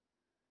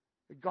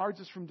 It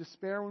guards us from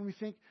despair when we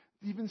think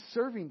even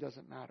serving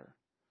doesn't matter.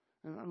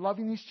 And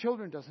loving these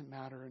children doesn't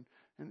matter.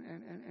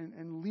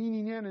 And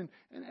leaning in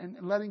and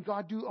letting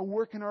God do a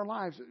work in our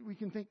lives. We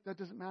can think that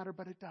doesn't matter,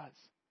 but it does.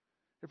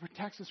 It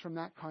protects us from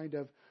that kind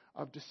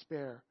of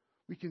despair.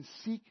 We can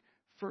seek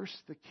first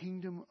the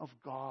kingdom of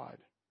God,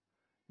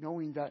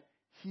 knowing that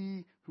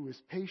he who is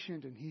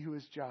patient and he who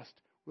is just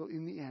will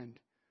in the end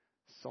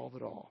solve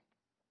it all.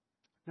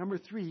 Number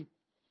 3,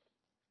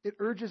 it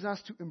urges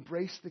us to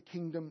embrace the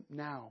kingdom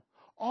now.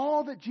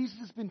 All that Jesus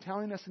has been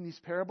telling us in these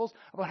parables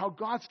about how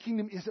God's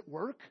kingdom is at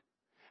work,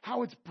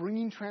 how it's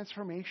bringing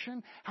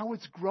transformation, how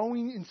it's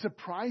growing in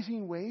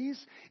surprising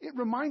ways, it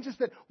reminds us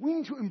that we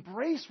need to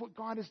embrace what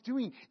God is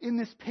doing in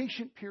this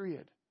patient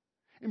period.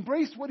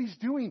 Embrace what he's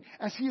doing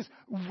as he is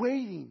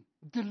waiting,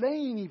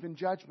 delaying even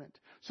judgment,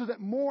 so that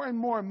more and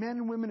more men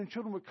and women and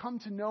children would come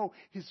to know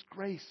his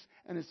grace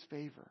and his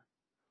favor.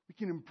 We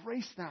can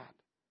embrace that.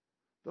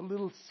 The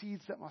little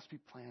seeds that must be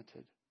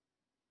planted.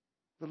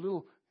 The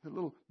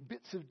little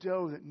bits of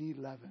dough that need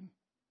leaven.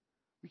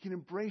 We can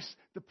embrace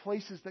the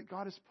places that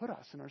God has put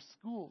us in our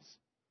schools,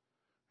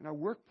 in our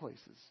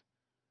workplaces,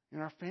 in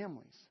our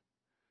families,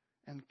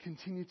 and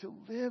continue to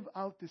live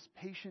out this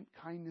patient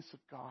kindness of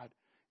God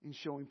in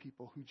showing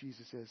people who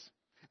Jesus is.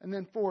 And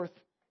then fourth,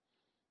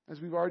 as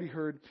we've already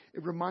heard,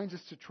 it reminds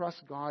us to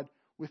trust God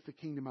with the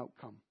kingdom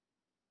outcome.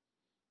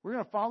 We're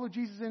going to follow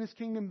Jesus in his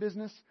kingdom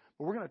business,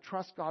 but we're going to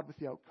trust God with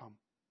the outcome.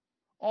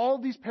 All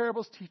of these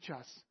parables teach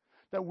us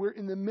that we're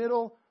in the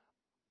middle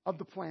of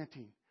the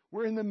planting.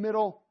 We're in the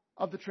middle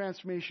of the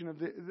transformation of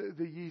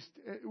the yeast.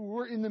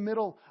 We're in the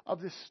middle of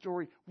this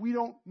story. We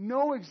don't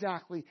know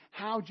exactly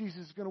how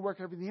Jesus is going to work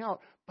everything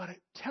out, but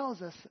it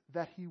tells us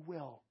that he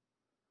will.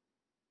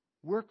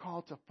 We're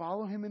called to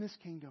follow him in his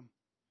kingdom,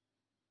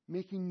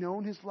 making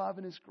known his love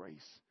and his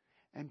grace,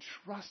 and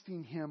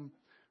trusting him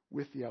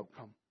with the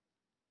outcome.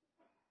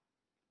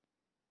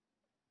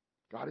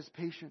 God is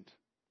patient.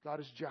 God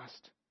is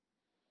just.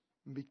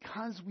 And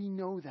because we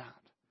know that,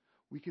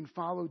 we can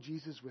follow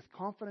Jesus with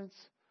confidence,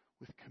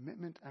 with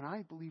commitment, and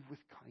I believe with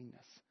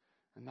kindness.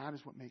 And that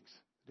is what makes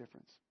the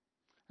difference.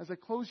 As I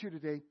close here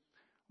today, I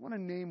want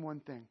to name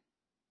one thing.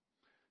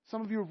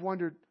 Some of you have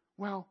wondered,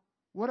 well,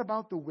 what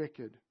about the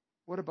wicked?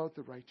 What about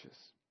the righteous?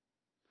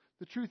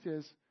 The truth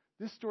is,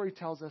 this story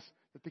tells us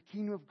that the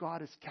kingdom of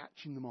God is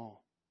catching them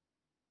all.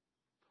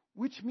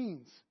 Which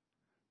means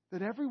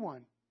that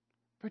everyone,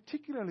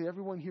 particularly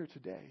everyone here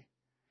today,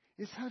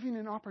 is having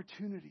an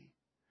opportunity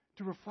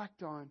to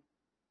reflect on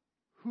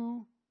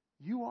who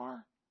you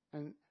are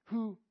and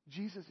who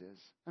Jesus is.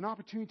 An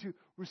opportunity to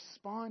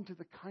respond to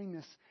the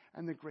kindness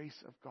and the grace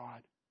of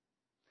God.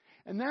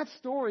 And that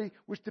story,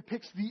 which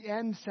depicts the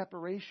end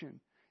separation,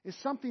 is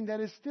something that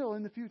is still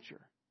in the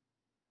future.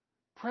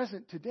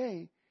 Present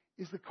today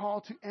is the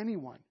call to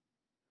anyone.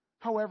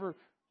 However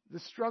the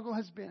struggle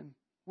has been,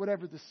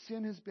 whatever the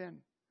sin has been,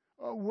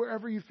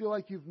 wherever you feel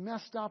like you've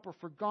messed up or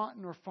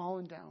forgotten or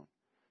fallen down,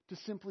 to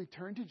simply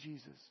turn to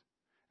Jesus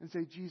and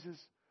say, Jesus,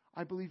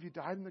 I believe you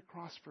died on the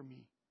cross for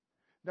me.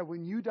 That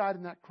when you died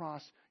on that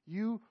cross,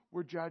 you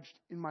were judged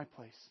in my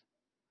place.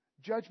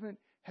 Judgment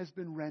has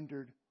been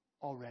rendered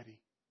already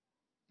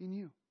in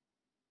you.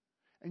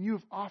 And you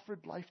have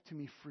offered life to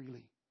me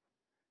freely.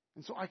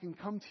 And so I can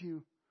come to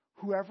you,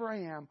 whoever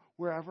I am,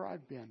 wherever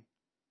I've been,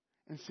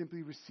 and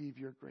simply receive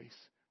your grace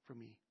for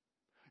me.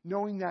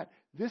 Knowing that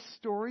this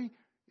story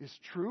is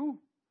true,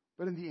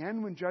 but in the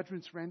end, when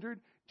judgment's rendered,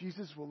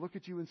 Jesus will look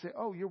at you and say,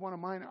 oh, you're one of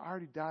mine. I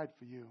already died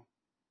for you.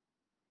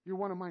 You're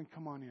one of mine.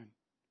 Come on in.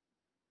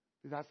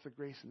 That's the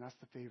grace and that's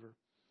the favor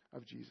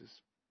of Jesus.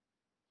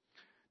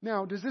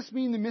 Now, does this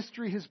mean the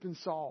mystery has been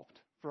solved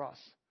for us?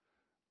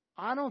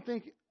 I don't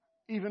think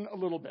even a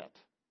little bit.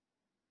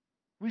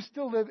 We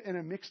still live in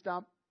a mixed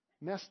up,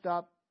 messed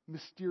up,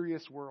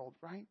 mysterious world,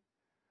 right?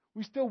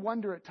 We still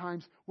wonder at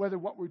times whether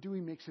what we're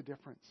doing makes a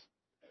difference.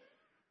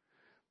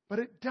 But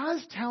it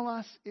does tell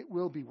us it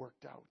will be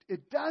worked out.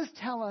 It does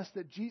tell us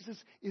that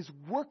Jesus is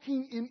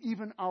working in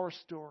even our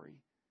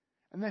story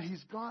and that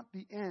he's got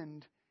the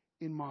end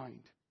in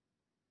mind.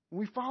 And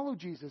we follow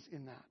Jesus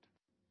in that.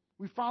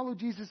 We follow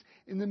Jesus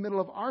in the middle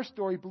of our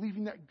story,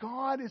 believing that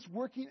God is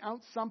working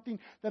out something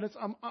that is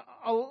a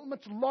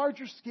much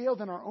larger scale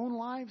than our own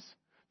lives,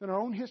 than our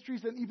own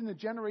histories, than even the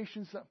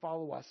generations that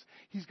follow us.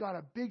 He's got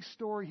a big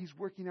story he's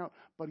working out,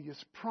 but he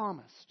has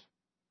promised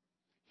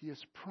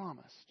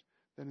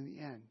that in the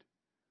end,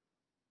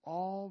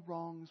 all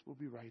wrongs will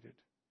be righted.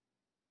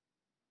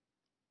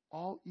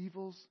 All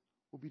evils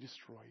will be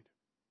destroyed.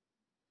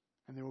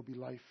 And there will be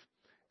life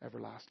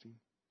everlasting.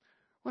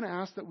 I want to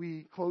ask that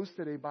we close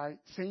today by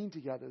saying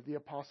together the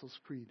Apostles'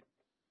 Creed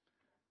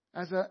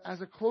as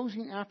a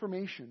closing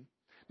affirmation.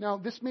 Now,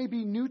 this may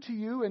be new to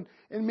you, and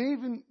it may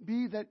even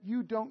be that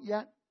you're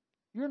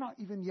not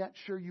even yet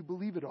sure you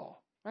believe it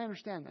all. I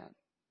understand that.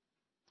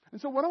 And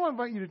so what I want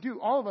to invite you to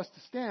do, all of us to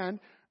stand,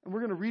 and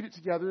we're going to read it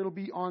together. It'll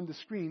be on the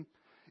screen.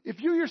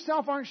 If you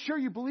yourself aren't sure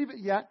you believe it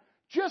yet,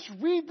 just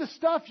read the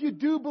stuff you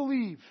do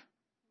believe.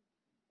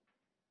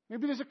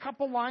 Maybe there's a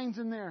couple lines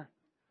in there.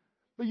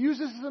 But use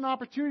this as an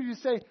opportunity to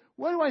say,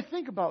 what do I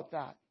think about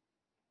that?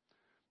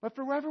 But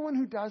for everyone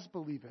who does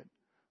believe it,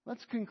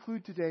 let's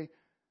conclude today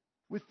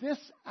with this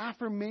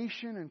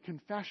affirmation and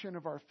confession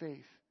of our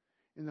faith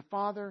in the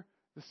Father,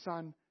 the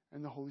Son,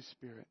 and the Holy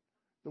Spirit,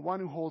 the one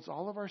who holds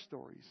all of our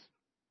stories,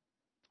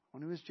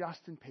 one who is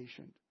just and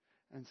patient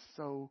and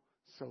so,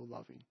 so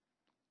loving.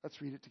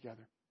 Let's read it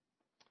together.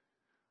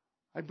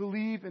 I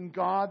believe in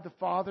God the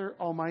Father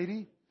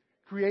Almighty,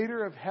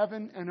 creator of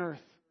heaven and earth.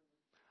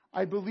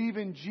 I believe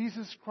in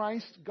Jesus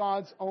Christ,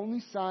 God's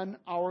only Son,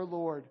 our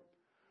Lord,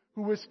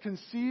 who was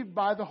conceived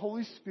by the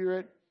Holy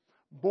Spirit,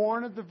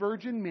 born of the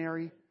Virgin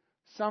Mary,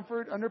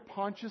 suffered under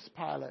Pontius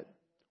Pilate,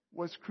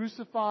 was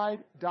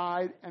crucified,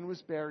 died, and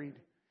was buried.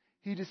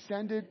 He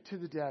descended to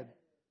the dead.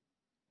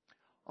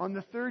 On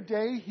the third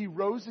day, he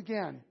rose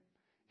again.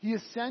 He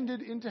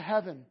ascended into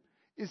heaven,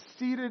 is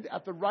seated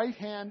at the right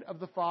hand of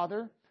the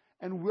Father,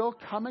 and will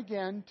come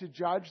again to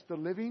judge the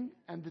living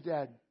and the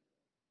dead.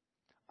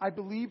 I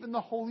believe in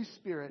the Holy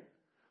Spirit,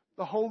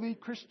 the holy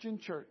Christian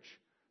church,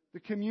 the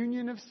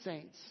communion of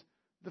saints,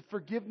 the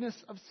forgiveness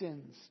of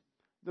sins,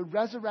 the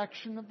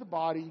resurrection of the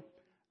body,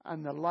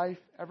 and the life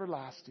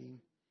everlasting.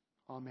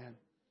 Amen.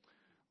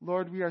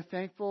 Lord, we are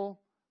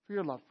thankful for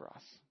your love for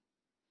us.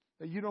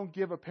 That you don't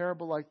give a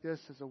parable like this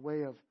as a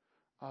way of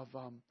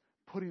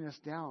putting us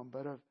down,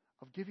 but of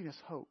giving us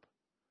hope.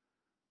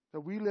 That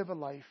we live a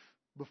life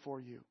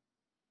before you.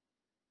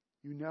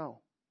 You know.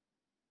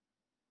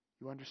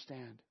 You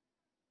understand.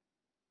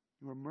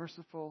 You are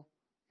merciful.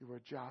 You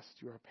are just.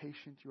 You are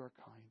patient. You are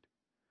kind.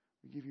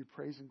 We give you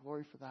praise and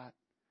glory for that.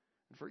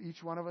 And for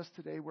each one of us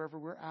today, wherever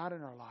we're at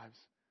in our lives,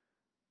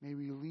 may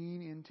we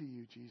lean into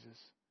you, Jesus,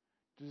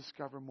 to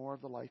discover more of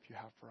the life you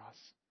have for us.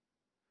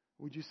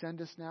 Would you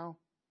send us now?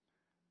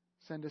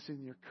 Send us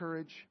in your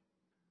courage.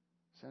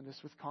 Send us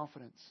with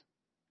confidence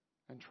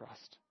and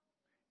trust.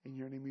 In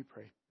your name we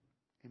pray.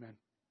 Amen.